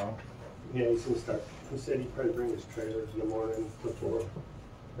job tomorrow. Yeah, he's gonna start. He said he'd probably bring his trailers in the morning before.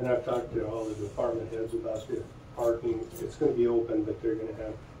 And I've talked to all the department heads about the parking. It's gonna be open, but they're gonna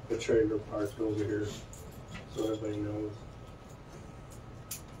have a trailer parked over here, so everybody knows.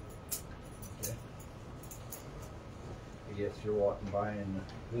 Okay. I guess you're walking by and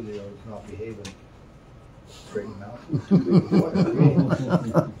Julio's not behaving. Straighten him out.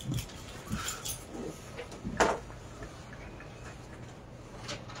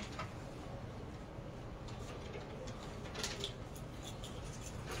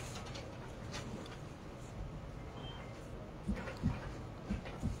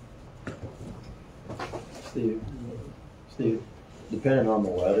 Steve, depending on the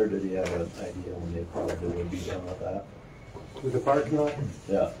weather, did you have an idea when they probably would be done with that? With the parking lot?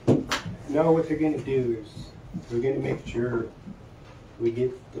 Yeah. No, what they're gonna do is, we're gonna make sure we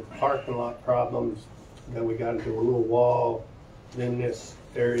get the parking lot problems, that we got into a little wall, then this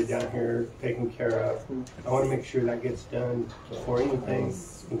area down here taken care of. I wanna make sure that gets done before anything,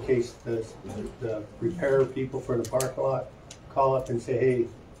 in case the repair people for the parking lot call up and say, hey,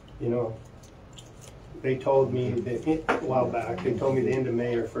 you know, they told me that a while back, they told me the end of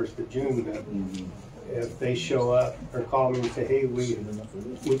May or 1st of June that if they show up or call me and say, hey, we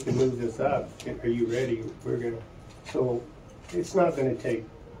can move this up, are you ready? We're gonna, so it's not gonna take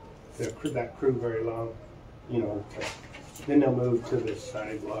that crew very long, you know, then they'll move to the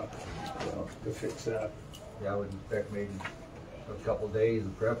sidewalk to fix that. Yeah, I would expect maybe a couple days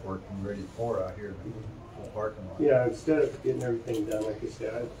of prep work and ready to pour out here in the parking lot. Yeah, instead of getting everything done, like I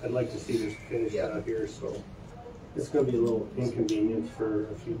said, I'd like to see this finished out here, so it's gonna be a little inconvenience for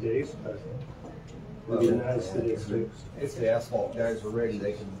a few days, but it'd be nice that it's fixed. If the asphalt guys are ready,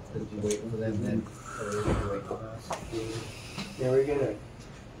 they can be waiting for them then, or they can wait for us. Yeah, we're gonna,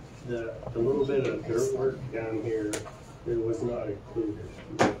 the little bit of dirt work down here, it was not included.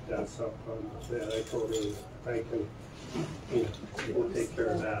 That's something that I told him I can, you know, we'll take care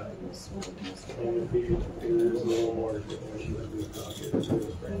of that. And if there's a little more. Yeah,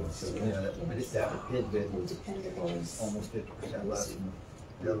 but his bid was almost 50% less than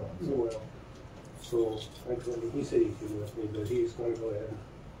the other ones. Well, so I told him, he said he could with me, but he's gonna go ahead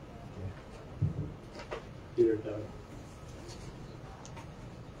and get it done.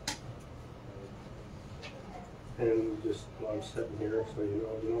 And just while I'm sitting here, so you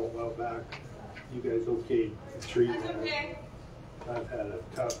know, a while back, you guys okayed the tree line. I've had a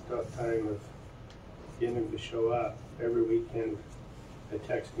tough time of getting him to show up. Every weekend, I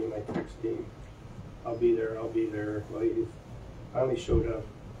text him, I'll be there. Well, he finally showed up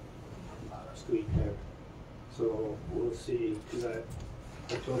last weekend. So we'll see, because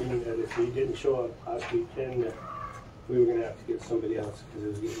I told him that if he didn't show up last weekend, that we were gonna have to get somebody else because it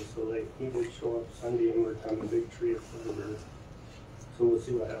was getting so late. He did show up Sunday and worked on a big tree at the. So we'll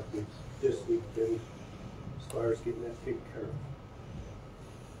see what happens this weekend as far as getting that taken care of.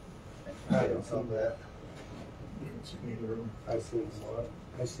 I don't some of that. I've seen a lot.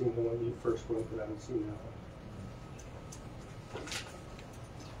 I've seen the one you first went, but I haven't seen that one.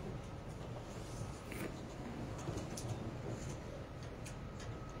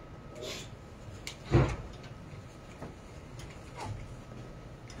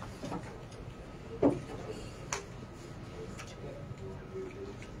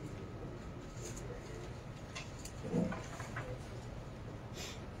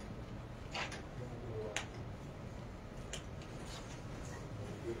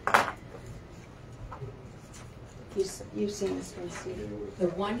 You've seen this one, Steve? The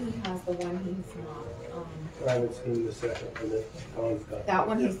one he has, the one he's not. I haven't seen the second one that Don's got. That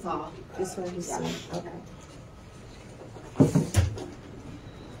one he saw. This one he's seen, okay.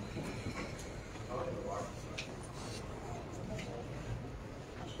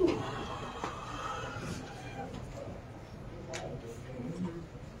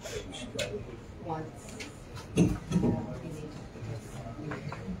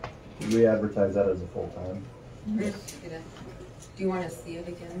 Did we advertise that as a full-time? Do you want to see it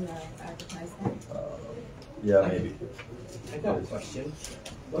again, the advertisement? Yeah, maybe. I got a question.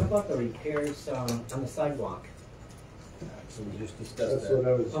 What about the repairs on the sidewalk? So we just discussed That's that. what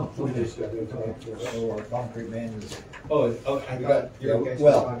I was, Oh, we okay. just got into that. So our concrete man is. Oh, I We thought got- you guys were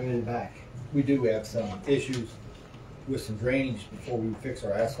well- talking in the back. We do have some issues with some drainage before we fix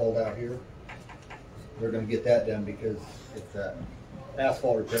our asphalt out here. We're gonna get that done because if the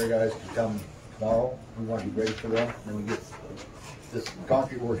asphalt repair guys can come tomorrow, we want to be ready for them. Then we get this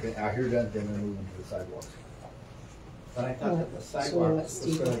concrete work out here done, then we move into the sidewalks. But I thought that the So sidewalk let was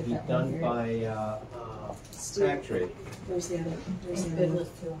Steve gonna look at be that one done here. by, factory. Where's the other? Where's His the bid other? was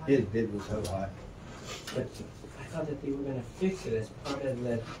too high. His bid was so high. But I thought that they were gonna fix it as part of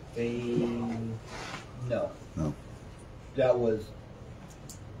the thing. No. No. It was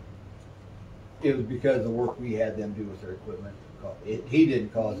because of the work we had them do with their equipment. He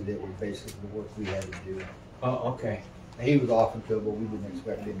didn't cause it, it was basically the work we had him do. Oh, okay. And he was off into it, but we didn't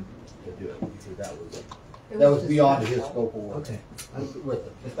expect him to do it because that was beyond his scope of work. Okay. Just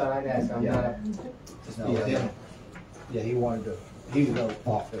thought I'd ask, I'm not No, him, yeah, he wanted to, he was gonna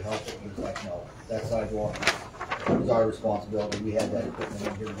offer to help, but he was like, no, that sidewalk was our responsibility, we had that equipment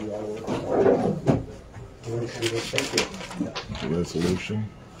in here to do all the work. The resolution.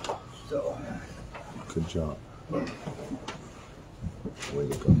 So. Good job. Way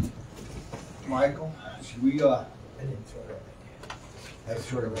to go. Michael, should we, have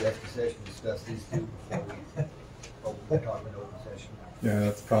sort of an extra session, discuss these two before we open, talk in open session? Yeah,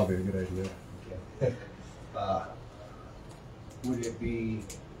 that's probably a good idea. Okay. Would it be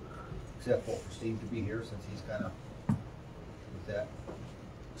acceptable for Steve to be here since he's kind of with that?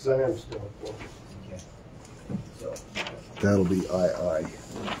 Because I am still full. Okay. So. That'll be aye.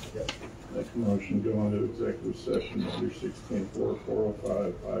 Yep. Make a motion to go into executive session under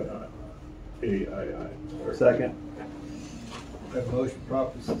 16.405 II. Second. We have a motion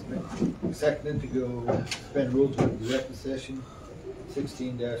properly seconded to go suspend rules of executive session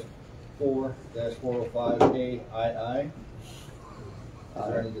 16-4-405 AII. Is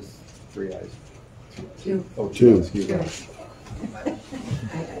there any just 3 ayes. Two. Oh, Two. Excuse me.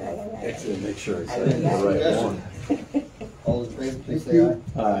 Excellent. Make sure I said the right one. All in favor, please say aye.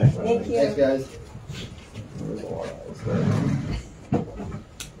 Aye. Thank you. Thanks, guys. There's a lot of ayes there.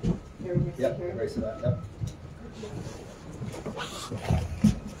 Yep, everybody said aye. Yep.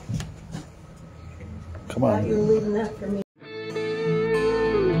 Come on. You're leaving that for me.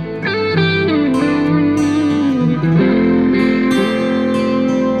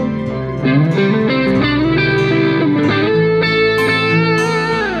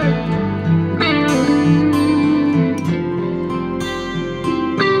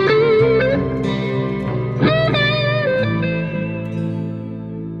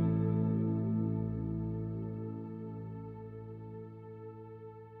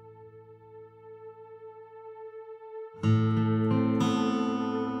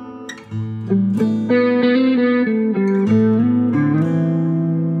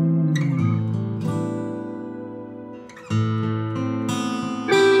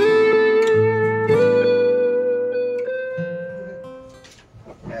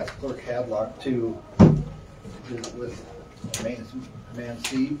 Ask Clerk Hadlock to visit with Maintenance Man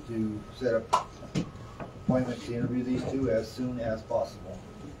Steve to set up appointment to interview these two as soon as possible,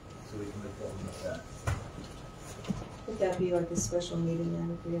 so we can move forward with that. Would that be like a special meeting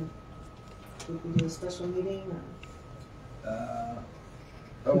then, if we do a special meeting or?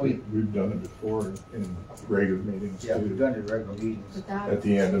 We've done it before in regular meetings Yeah, we've too. done it in regular meetings. At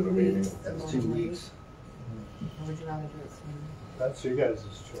the end of the meeting. That's 2 weeks. Or would you rather do it soon? That's your guys'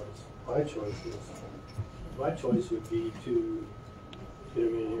 choice. My choice would be to get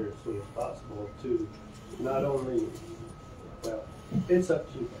them in here as soon as possible to not only, well, it's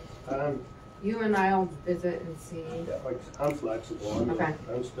up to you guys. You and I'll visit and see. I'm flexible. Okay.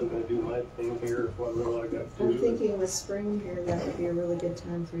 I'm still gonna do my thing here, what little I got to do. I'm thinking with spring here, that would be a really good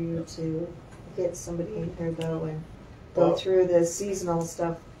time for you to get somebody in here though and go through the seasonal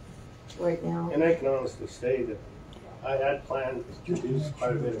stuff right now. And I can honestly say that I had planned to do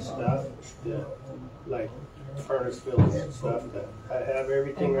quite a bit of stuff, like furnace fills and stuff, that I have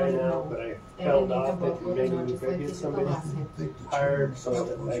everything right now, but I held off that maybe we could get somebody hired so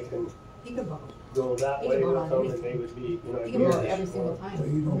that I can go that way with them and they would be, you know. You can vote every single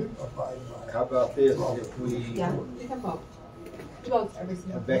time. How about this, if we Yeah, you can vote. You vote every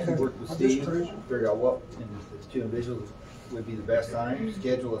single have time. Becky work with Steve, figure out what, and the two individuals would be the best time,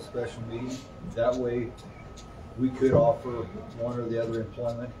 schedule a special meeting. That way, we could offer one or the other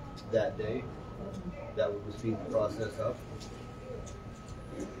employment that day. That would speed the process up.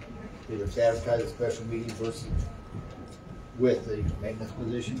 Either advertise a special meeting versus with the maintenance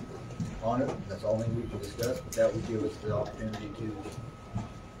position on it. That's the only we can discuss, but that would give us the opportunity to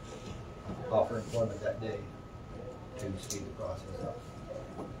offer employment that day to speed the process up.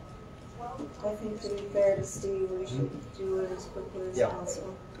 I think to be fair to Steve, we should do it as quickly as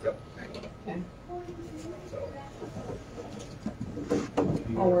possible. Yep. Okay. So.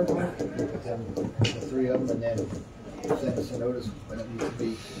 I'll work on it. The 3 of them, and then send us a notice when it needs to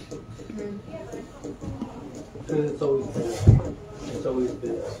be. Because it's always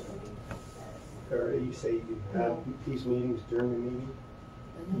been, or you say you have these meetings during the meeting?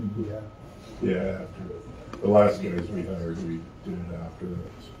 Yeah. Yeah. The last guys we hired, we did it after the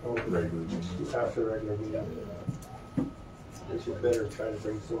regular meeting. After regular meeting. It's just better to try to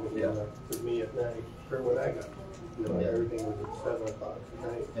bring somebody in with me at night, or when I got, everything was at 7 o'clock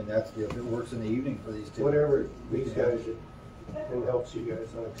at night. And that's if it works in the evening for these two. Whatever these guys, and helps you guys,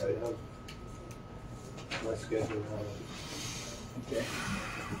 like I say, my schedule. Okay.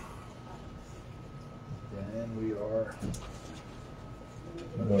 Then we are.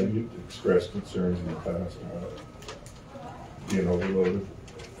 I know you expressed concerns in the past about being overloaded.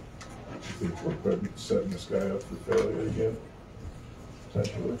 You think we're probably setting this guy up for failure again?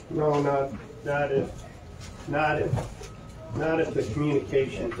 Potentially. No, not if the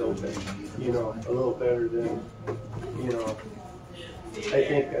communication's open, a little better than, I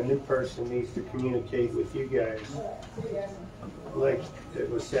think a new person needs to communicate with you guys. Like it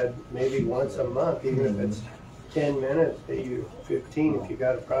was said, maybe once a month, even if it's 10 minutes, pay you 15 if you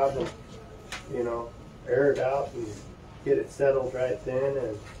got a problem, air it out and get it settled right then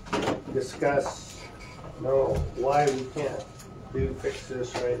and discuss, why we can't fix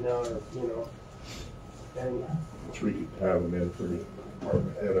this right now, or, and. Which we have them in for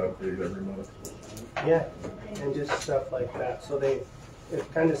department head update every month. Yeah, and just stuff like that. So it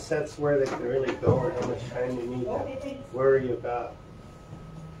kind of sets where they can really go and how much time you need to worry about,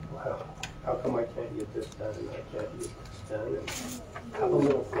 wow, how come I can't get this done and I can't get this done, and have a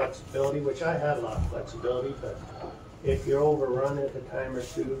little flexibility, which I had a lot of flexibility, but if you're overrun at a time or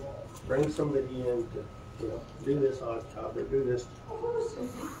two, bring somebody in to, do this odd job or do this,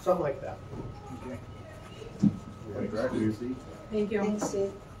 something like that. Okay. Thank you. Thanks,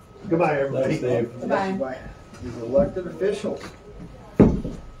 Steve. Goodbye, everybody. Thanks, Dave. Bye. These elected officials.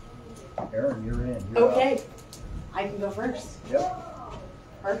 Aaron, you're in. You're Okay, up. I can go first. Yep.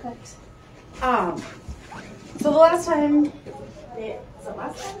 Perfect. So the last time,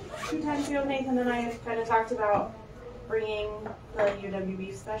 two times ago, Nathan and I kind of talked about bringing the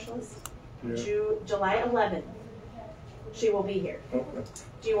UWB specialist. July 11th, she will be here. Okay.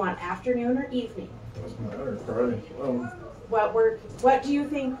 Do you want afternoon or evening? Doesn't matter, Friday. What do you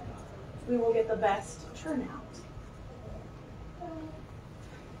think we will get the best turnout?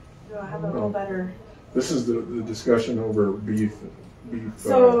 Do I have a little better? This is the discussion over beef.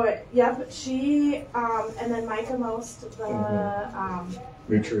 So, yep, she, and then Micah Most, the,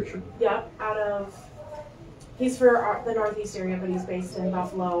 nutrition. yep, he's for the Northeast area, but he's based in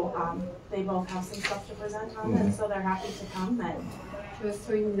Buffalo. They both have some stuff to present on, and so they're happy to come. And just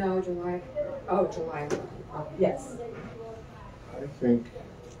so you know, July. Okay. Yes. I think.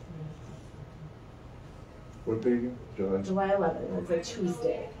 What day again? July 11th. It's a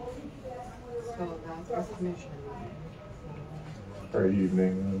Tuesday. So that's recognition. Or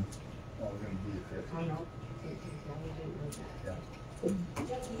evening.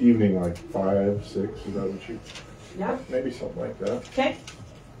 Evening, like 5, 6. Is that what you? Yeah. Maybe something like that. Okay.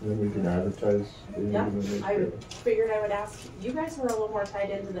 And then we can advertise. Yeah. I figured I would ask. You guys were a little more tied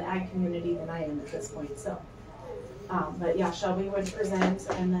into the ag community than I am at this point, so. But yeah, Shelby would present,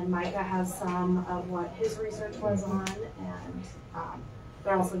 and then Micah has some of what his research was on, and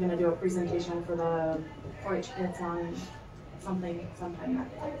they're also going to do a presentation for the 4-H kids on sometime that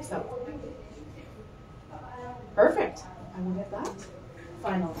day. So, perfect. I will get that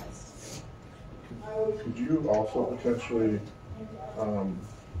finalized. Could you also potentially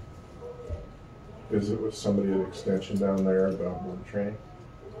visit with somebody at Extension down there about board training?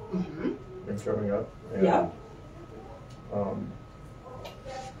 Mm-hmm. Been coming up? And, yeah.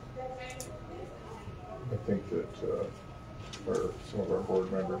 I think that some of our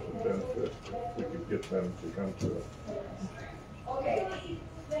board members would benefit if we could get them to come to it.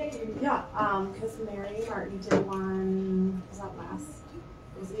 Yeah, because Mary Martin did one, was that last?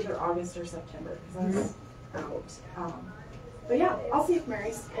 It was either August or September, because I was out. But yeah, I'll see if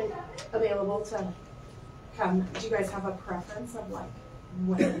Mary's available to come. Do you guys have a preference of like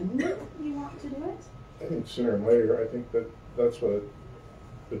when you want to do it? I think sooner than later. I think that's what it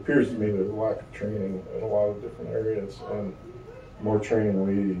appears to me. There's a lack of training in a lot of different areas, and more training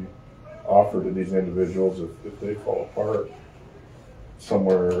we offer to these individuals, if they fall apart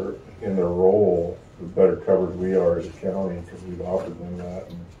somewhere in their role, the better covered we are as a county because we've offered them that.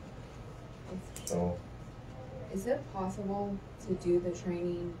 And so, is it possible to do the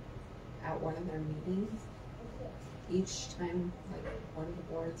training at one of their meetings each time, like one of the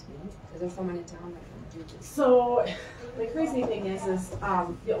boards meet? Is there someone in town that can do this? So the crazy thing is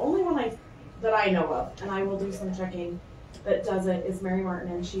the only one that I know of, and I will do some checking, that does it is Mary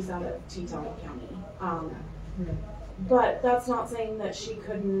Martin, and she's out of Teton County. But that's not saying that she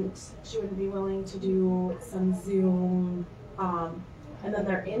wouldn't be willing to do some Zoom And then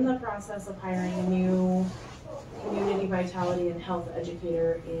they're in the process of hiring a new community vitality and health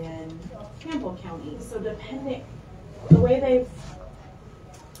educator in Campbell County. So depending, the way they've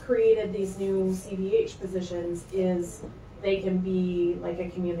created these new CVH positions is they can be like a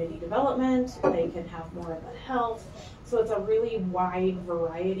community development, they can have more of a health. So it's a really wide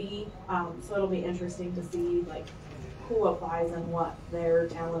variety. So it'll be interesting to see like who applies and what their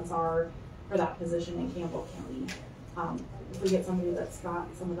talents are for that position in Campbell County. If we get somebody that's got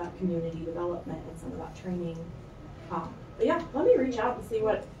some of that community development and some of that training. But yeah, let me reach out and see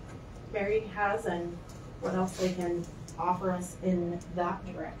what Mary has and what else they can offer us in that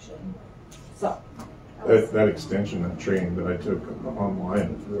direction. So that extension, that training that I took online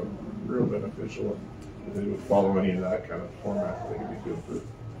is real beneficial. If they would follow any of that kind of format, I think it'd be good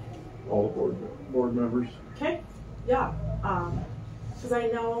for all the board members. Okay, yeah, because I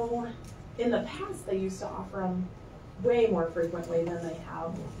know in the past they used to offer them way more frequently than they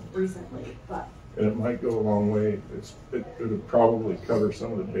have recently, but. And it might go a long way. It would probably cover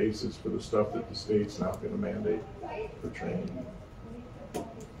some of the bases for the stuff that the state's not going to mandate for training.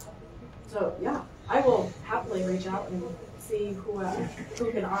 So yeah, I will happily reach out and see who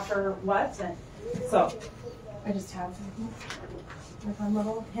can offer what. And so I just have my fun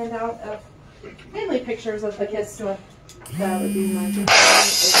little handout of mainly pictures of the kids doing. That would be my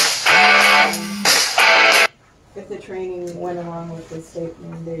if the training went along with the state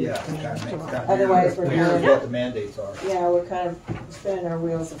mandate. Yeah, otherwise we're kind of what the mandates are. Yeah, we're kind of spinning our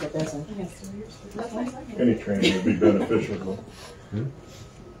wheels if it doesn't. Any training would be beneficial.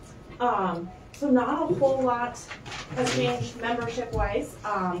 So not a whole lot has changed membership wise.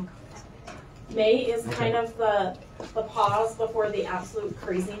 May is kind of the pause before the absolute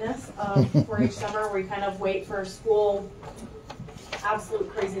craziness of 4-H summer. We kind of wait for school absolute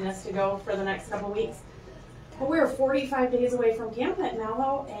craziness to go for the next couple weeks. But we're 45 days away from camp at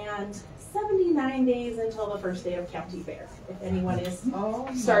Mallow and 79 days until the first day of county fair. If anyone is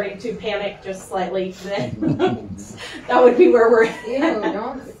starting to panic just slightly, then that would be where we're at. Ew,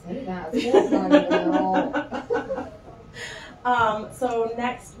 don't say that. School's not even all. So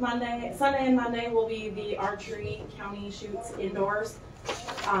next Monday, Sunday and Monday will be the archery county shoots indoors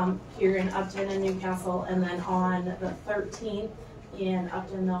here in Upton and Newcastle. And then on the 13th in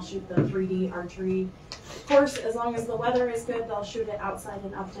Upton, they'll shoot the 3D archery course. As long as the weather is good, they'll shoot it outside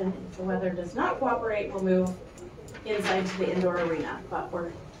in Upton. If the weather does not cooperate, we'll move inside to the indoor arena. But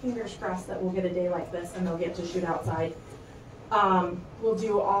we're fingers crossed that we'll get a day like this and they'll get to shoot outside. We'll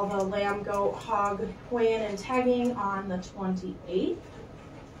do all the lamb, goat, hog weigh-in and tagging on the 28th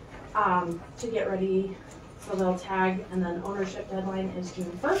to get ready. So they'll tag, and then ownership deadline is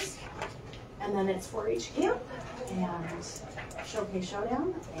June 1st. And then it's 4-H camp and showcase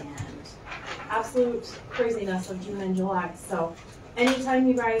showdown and absolute craziness of June and July. So anytime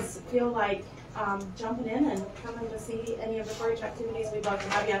you guys feel like jumping in and coming to see any of the 4-H activities, we'd love to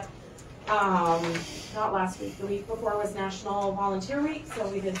have you. Not last week, the week before was National Volunteer Week, so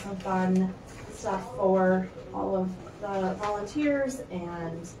we did some fun stuff for all of the volunteers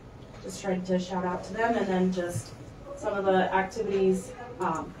and just tried to shout out to them, and then just some of the activities.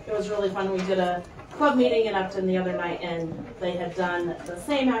 It was really fun. We did a club meeting in Upton the other night, and they had done the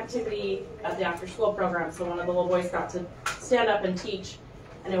same activity at the after school program, so one of the little boys got to stand up and teach,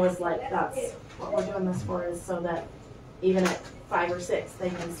 and it was like, that's what we're doing this for, is so that even at 5 or 6, they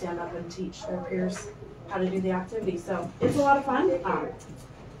can stand up and teach their peers how to do the activity. So it's a lot of fun.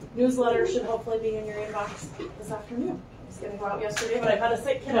 Newsletter should hopefully be in your inbox this afternoon. I was going to go out yesterday, but I've had a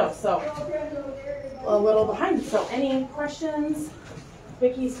sick kiddo, so a little behind. So any questions?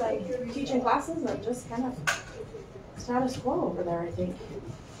 Vicky's been teaching classes and just kind of status quo over there, I think.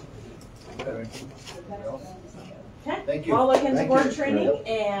 Okay. Thank you. I'll look into board training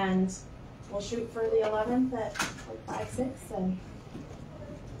and we'll shoot for the 11th at like 5, 6 and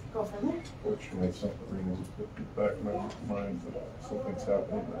go from there. Fortunately, something back in my mind that something's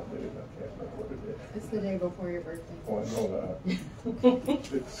happening that day and I can't remember what it is. It's the day before your birthday. Oh, I know that.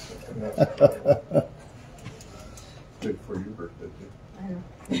 It's good for your birthday too. I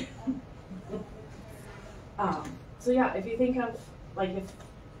know. So yeah, if you think of like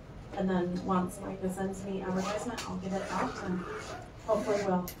and then once Micah sends me advertisement, I'll get it out and hopefully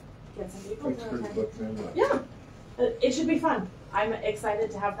we'll get some people to attend. Yeah, it should be fun. I'm excited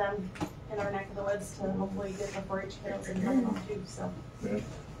to have them in our neck of the woods to hopefully get the 4-H parents and help them too. So.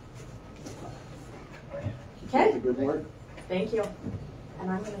 Okay. Good work. Thank you. And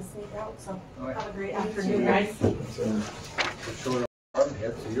I'm going to sneak out. So have a great afternoon, guys. So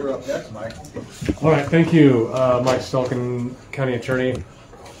you're up next, Mike. All right, thank you, Mike Stulkin, County Attorney.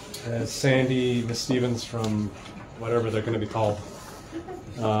 Sandy, Miss Stevens from whatever they're going to be called,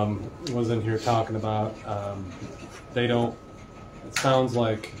 was in here talking about. They don't. It sounds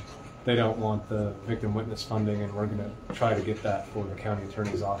like they don't want the victim witness funding, and we're going to try to get that for the county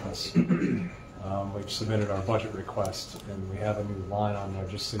attorney's office. We've submitted our budget request, and we have a new line on there.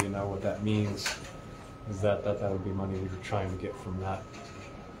 Just so you know what that means, is that would be money we were trying to get from that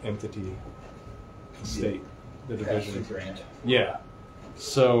entity, the state, the division. That's the grant. Yeah.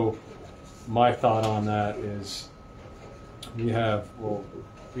 So my thought on that is we have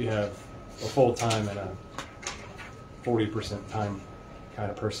a full-time and a 40% time kind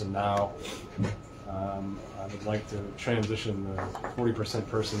of person now. I would like to transition the 40%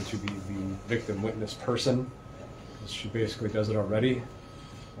 person to be the victim witness person. She basically does it already,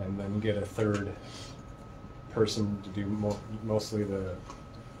 and then get a third person to do mostly the,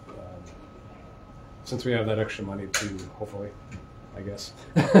 since we have that extra money to, hopefully, I guess,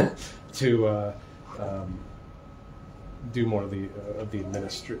 to do more of the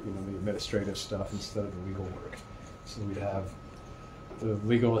administrative stuff instead of the legal work. So we'd have the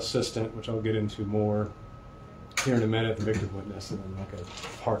legal assistant, which I'll get into more here in a minute, the victim witness, and then like a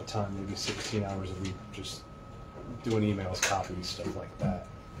part-time, maybe 16 hours a week, just doing emails, copies, stuff like that.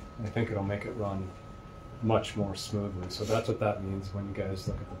 And I think it'll make it run much more smoothly. So that's what that means when you guys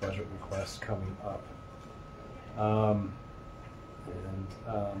look at the budget request coming up.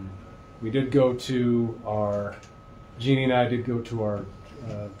 We did go to our, Jeannie and I did go to our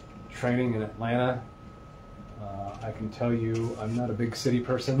training in Atlanta. I can tell you I'm not a big city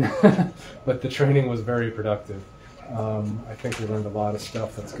person, but the training was very productive. I think we learned a lot of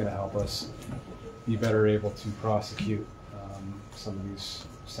stuff that's going to help us be better able to prosecute some of these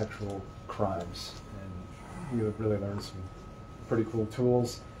sexual crimes. And we really learned some pretty cool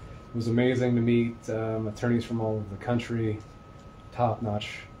tools. It was amazing to meet attorneys from all over the country,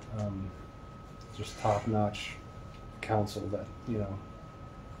 top-notch, just top-notch counsel that, you know,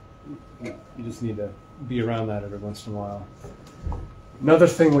 you just need to be around that every once in a while. Another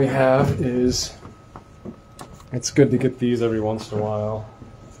thing we have is, it's good to get these every once in a while.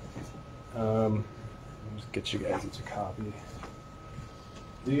 I'll just get you guys each a copy.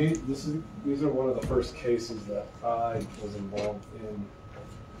 These are one of the first cases that I was involved in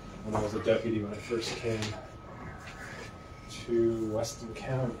when I was a deputy when I first came to Weston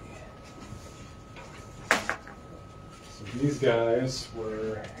County. So these guys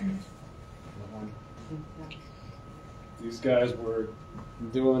were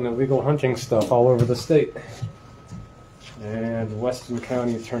doing illegal hunting stuff all over the state. And Weston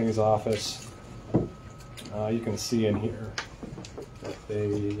County Attorney's Office, you can see in here that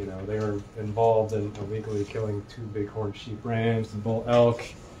they were involved in illegally killing 2 bighorn sheep rams and bull elk,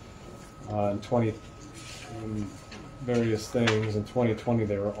 and various things. In 2020,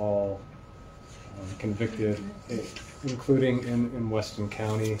 they were all convicted, including in Weston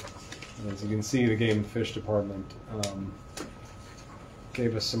County. And as you can see, the Game and Fish Department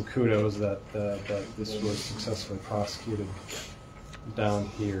gave us some kudos that this was successfully prosecuted down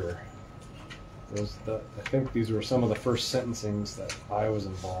here. I think these were some of the first sentencings that I was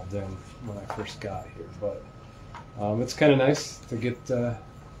involved in when I first got here. But it's kind of nice to get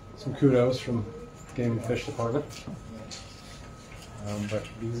some kudos from Game and Fish Department. But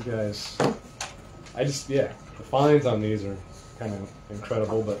these guys, the fines on these are kind of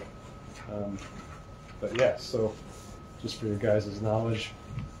incredible. But yeah, so just for your guys' knowledge.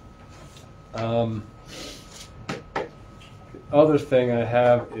 The other thing I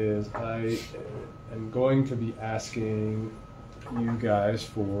have is I am going to be asking you guys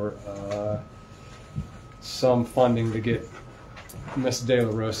for some funding to get Miss De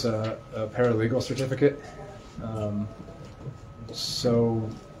La Rosa a paralegal certificate. So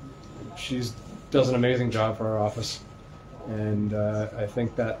she does an amazing job for our office, and I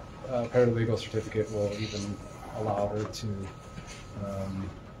think that paralegal certificate will even allow her to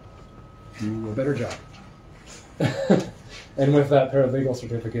do a better job. And with that paralegal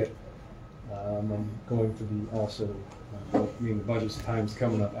certificate, I'm going to be also, the budget time's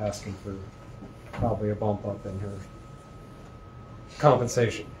coming up, asking for probably a bump up in her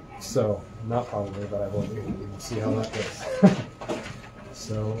compensation. So, not probably, but I will be. We'll see how that goes.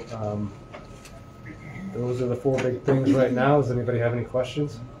 So, those are the 4 big things right now. Does anybody have any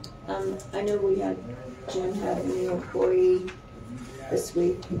questions? I know Jim had a new employee this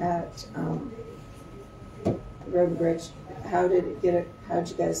week at Road and Bridge. How'd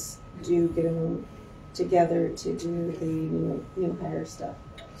you guys get them together to do the new hire stuff?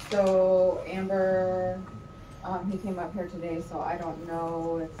 So Amber, he came up here today, so I don't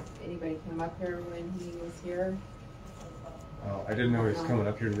know if anybody came up here when he was here. Oh, I didn't know he was coming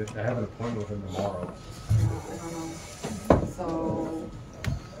up here today. I have an appointment with him tomorrow. I don't know. So.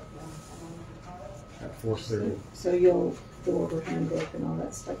 At 4:30. So you'll go over handbook and all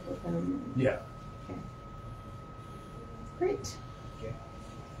that stuff with them? Yeah. Okay. Great.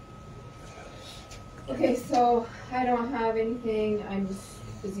 Okay, so I don't have anything. I'm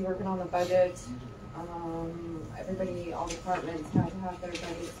just busy working on the budget. Everybody, all departments had to have their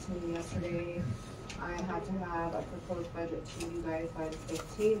budgets to me yesterday. I had to have a proposed budget to you guys by the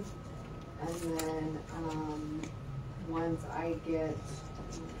 15th. And then, once I get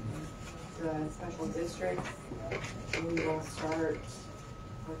the special districts, we will start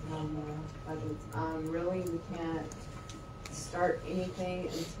working on the budgets. Really, we can't start anything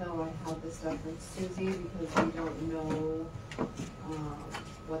until I have this stuff from Susie, because we don't know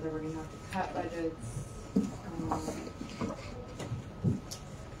whether we're gonna have to cut budgets.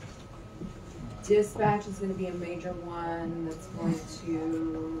 Dispatch is gonna be a major one that's going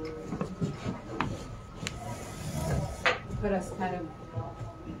to put us kind of,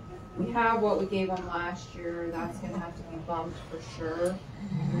 we have what we gave them last year, that's gonna have to be bumped for sure.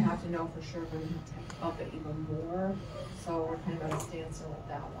 We have to know for sure if we're gonna have to bump it even more, so we're kind of at a standstill with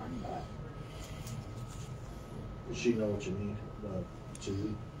that one, but. Does she know what you need,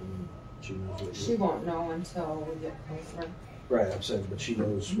 Susie? She knows what you She won't know until we get closer. Right, I'm saying, but she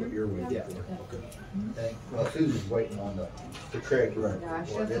knows what you're waiting Yeah. for. Okay. Well, Susie's waiting on the Craig. Right. Yeah,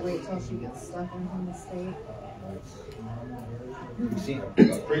 she has to wait till she gets stuff in from the state. We've seen a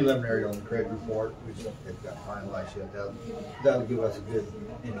preliminary on the Craig report, which they've got finalized yet. That'll give us a good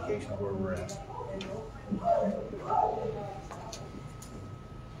indication of where we're at.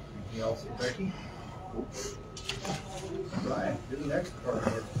 Anything else, Becky? Brian, do the next part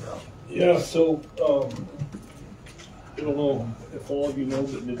here. Yeah, so, I don't know if all of you know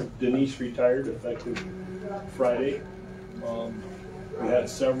that Denise retired effective Friday. We had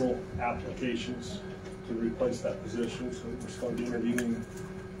several applications to replace that position, so we're starting interviewing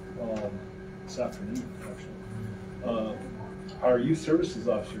this afternoon, actually. Our youth services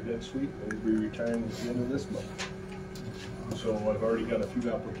officer, Deb Sweet, will be retiring at the end of this month. So I've already got a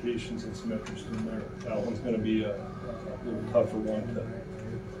few applications and some interest in there. That one's going to be a little tougher one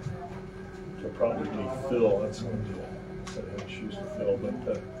to probably fill. That's going to be a set of shoes to fill,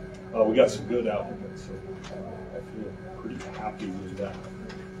 but we got some good applicants, so I feel pretty happy with that.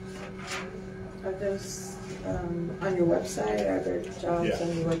 Are those on your website? Are there jobs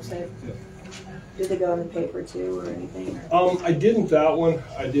on your website? Yeah. Did they go in the paper too or anything? I didn't that one.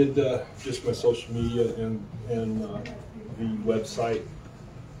 I did just my social media and the website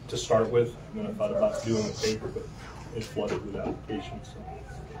to start with. And then I thought about doing the paper, but it flooded with applications. So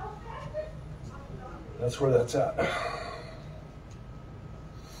that's where that's at.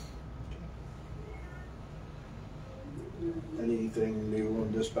 Anything new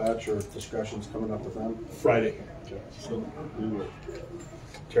on dispatch or discussions coming up with them? Friday. Okay. So we will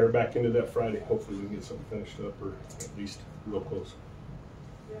tear back into that Friday. Hopefully we can get something finished up, or at least real close.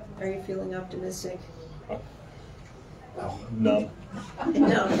 Are you feeling optimistic? None.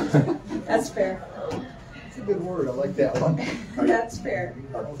 No, that's fair. It's a good word. I like that one. That's fair.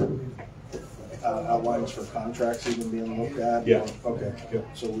 Outlines for contracts even being looked at? Yeah. Okay, good.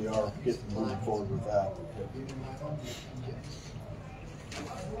 So we are getting moving forward with that.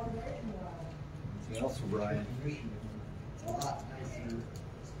 Anything else for Brian?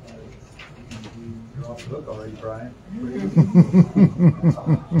 You're off the hook already, Brian.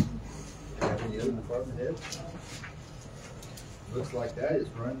 Have any other department heads? Looks like that is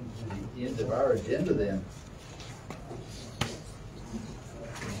running to the end of our agenda then.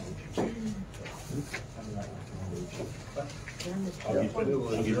 I'll get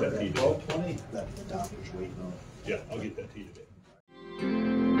that to you. 12:20. That doctor's waiting on. Yeah, I'll get that to you today.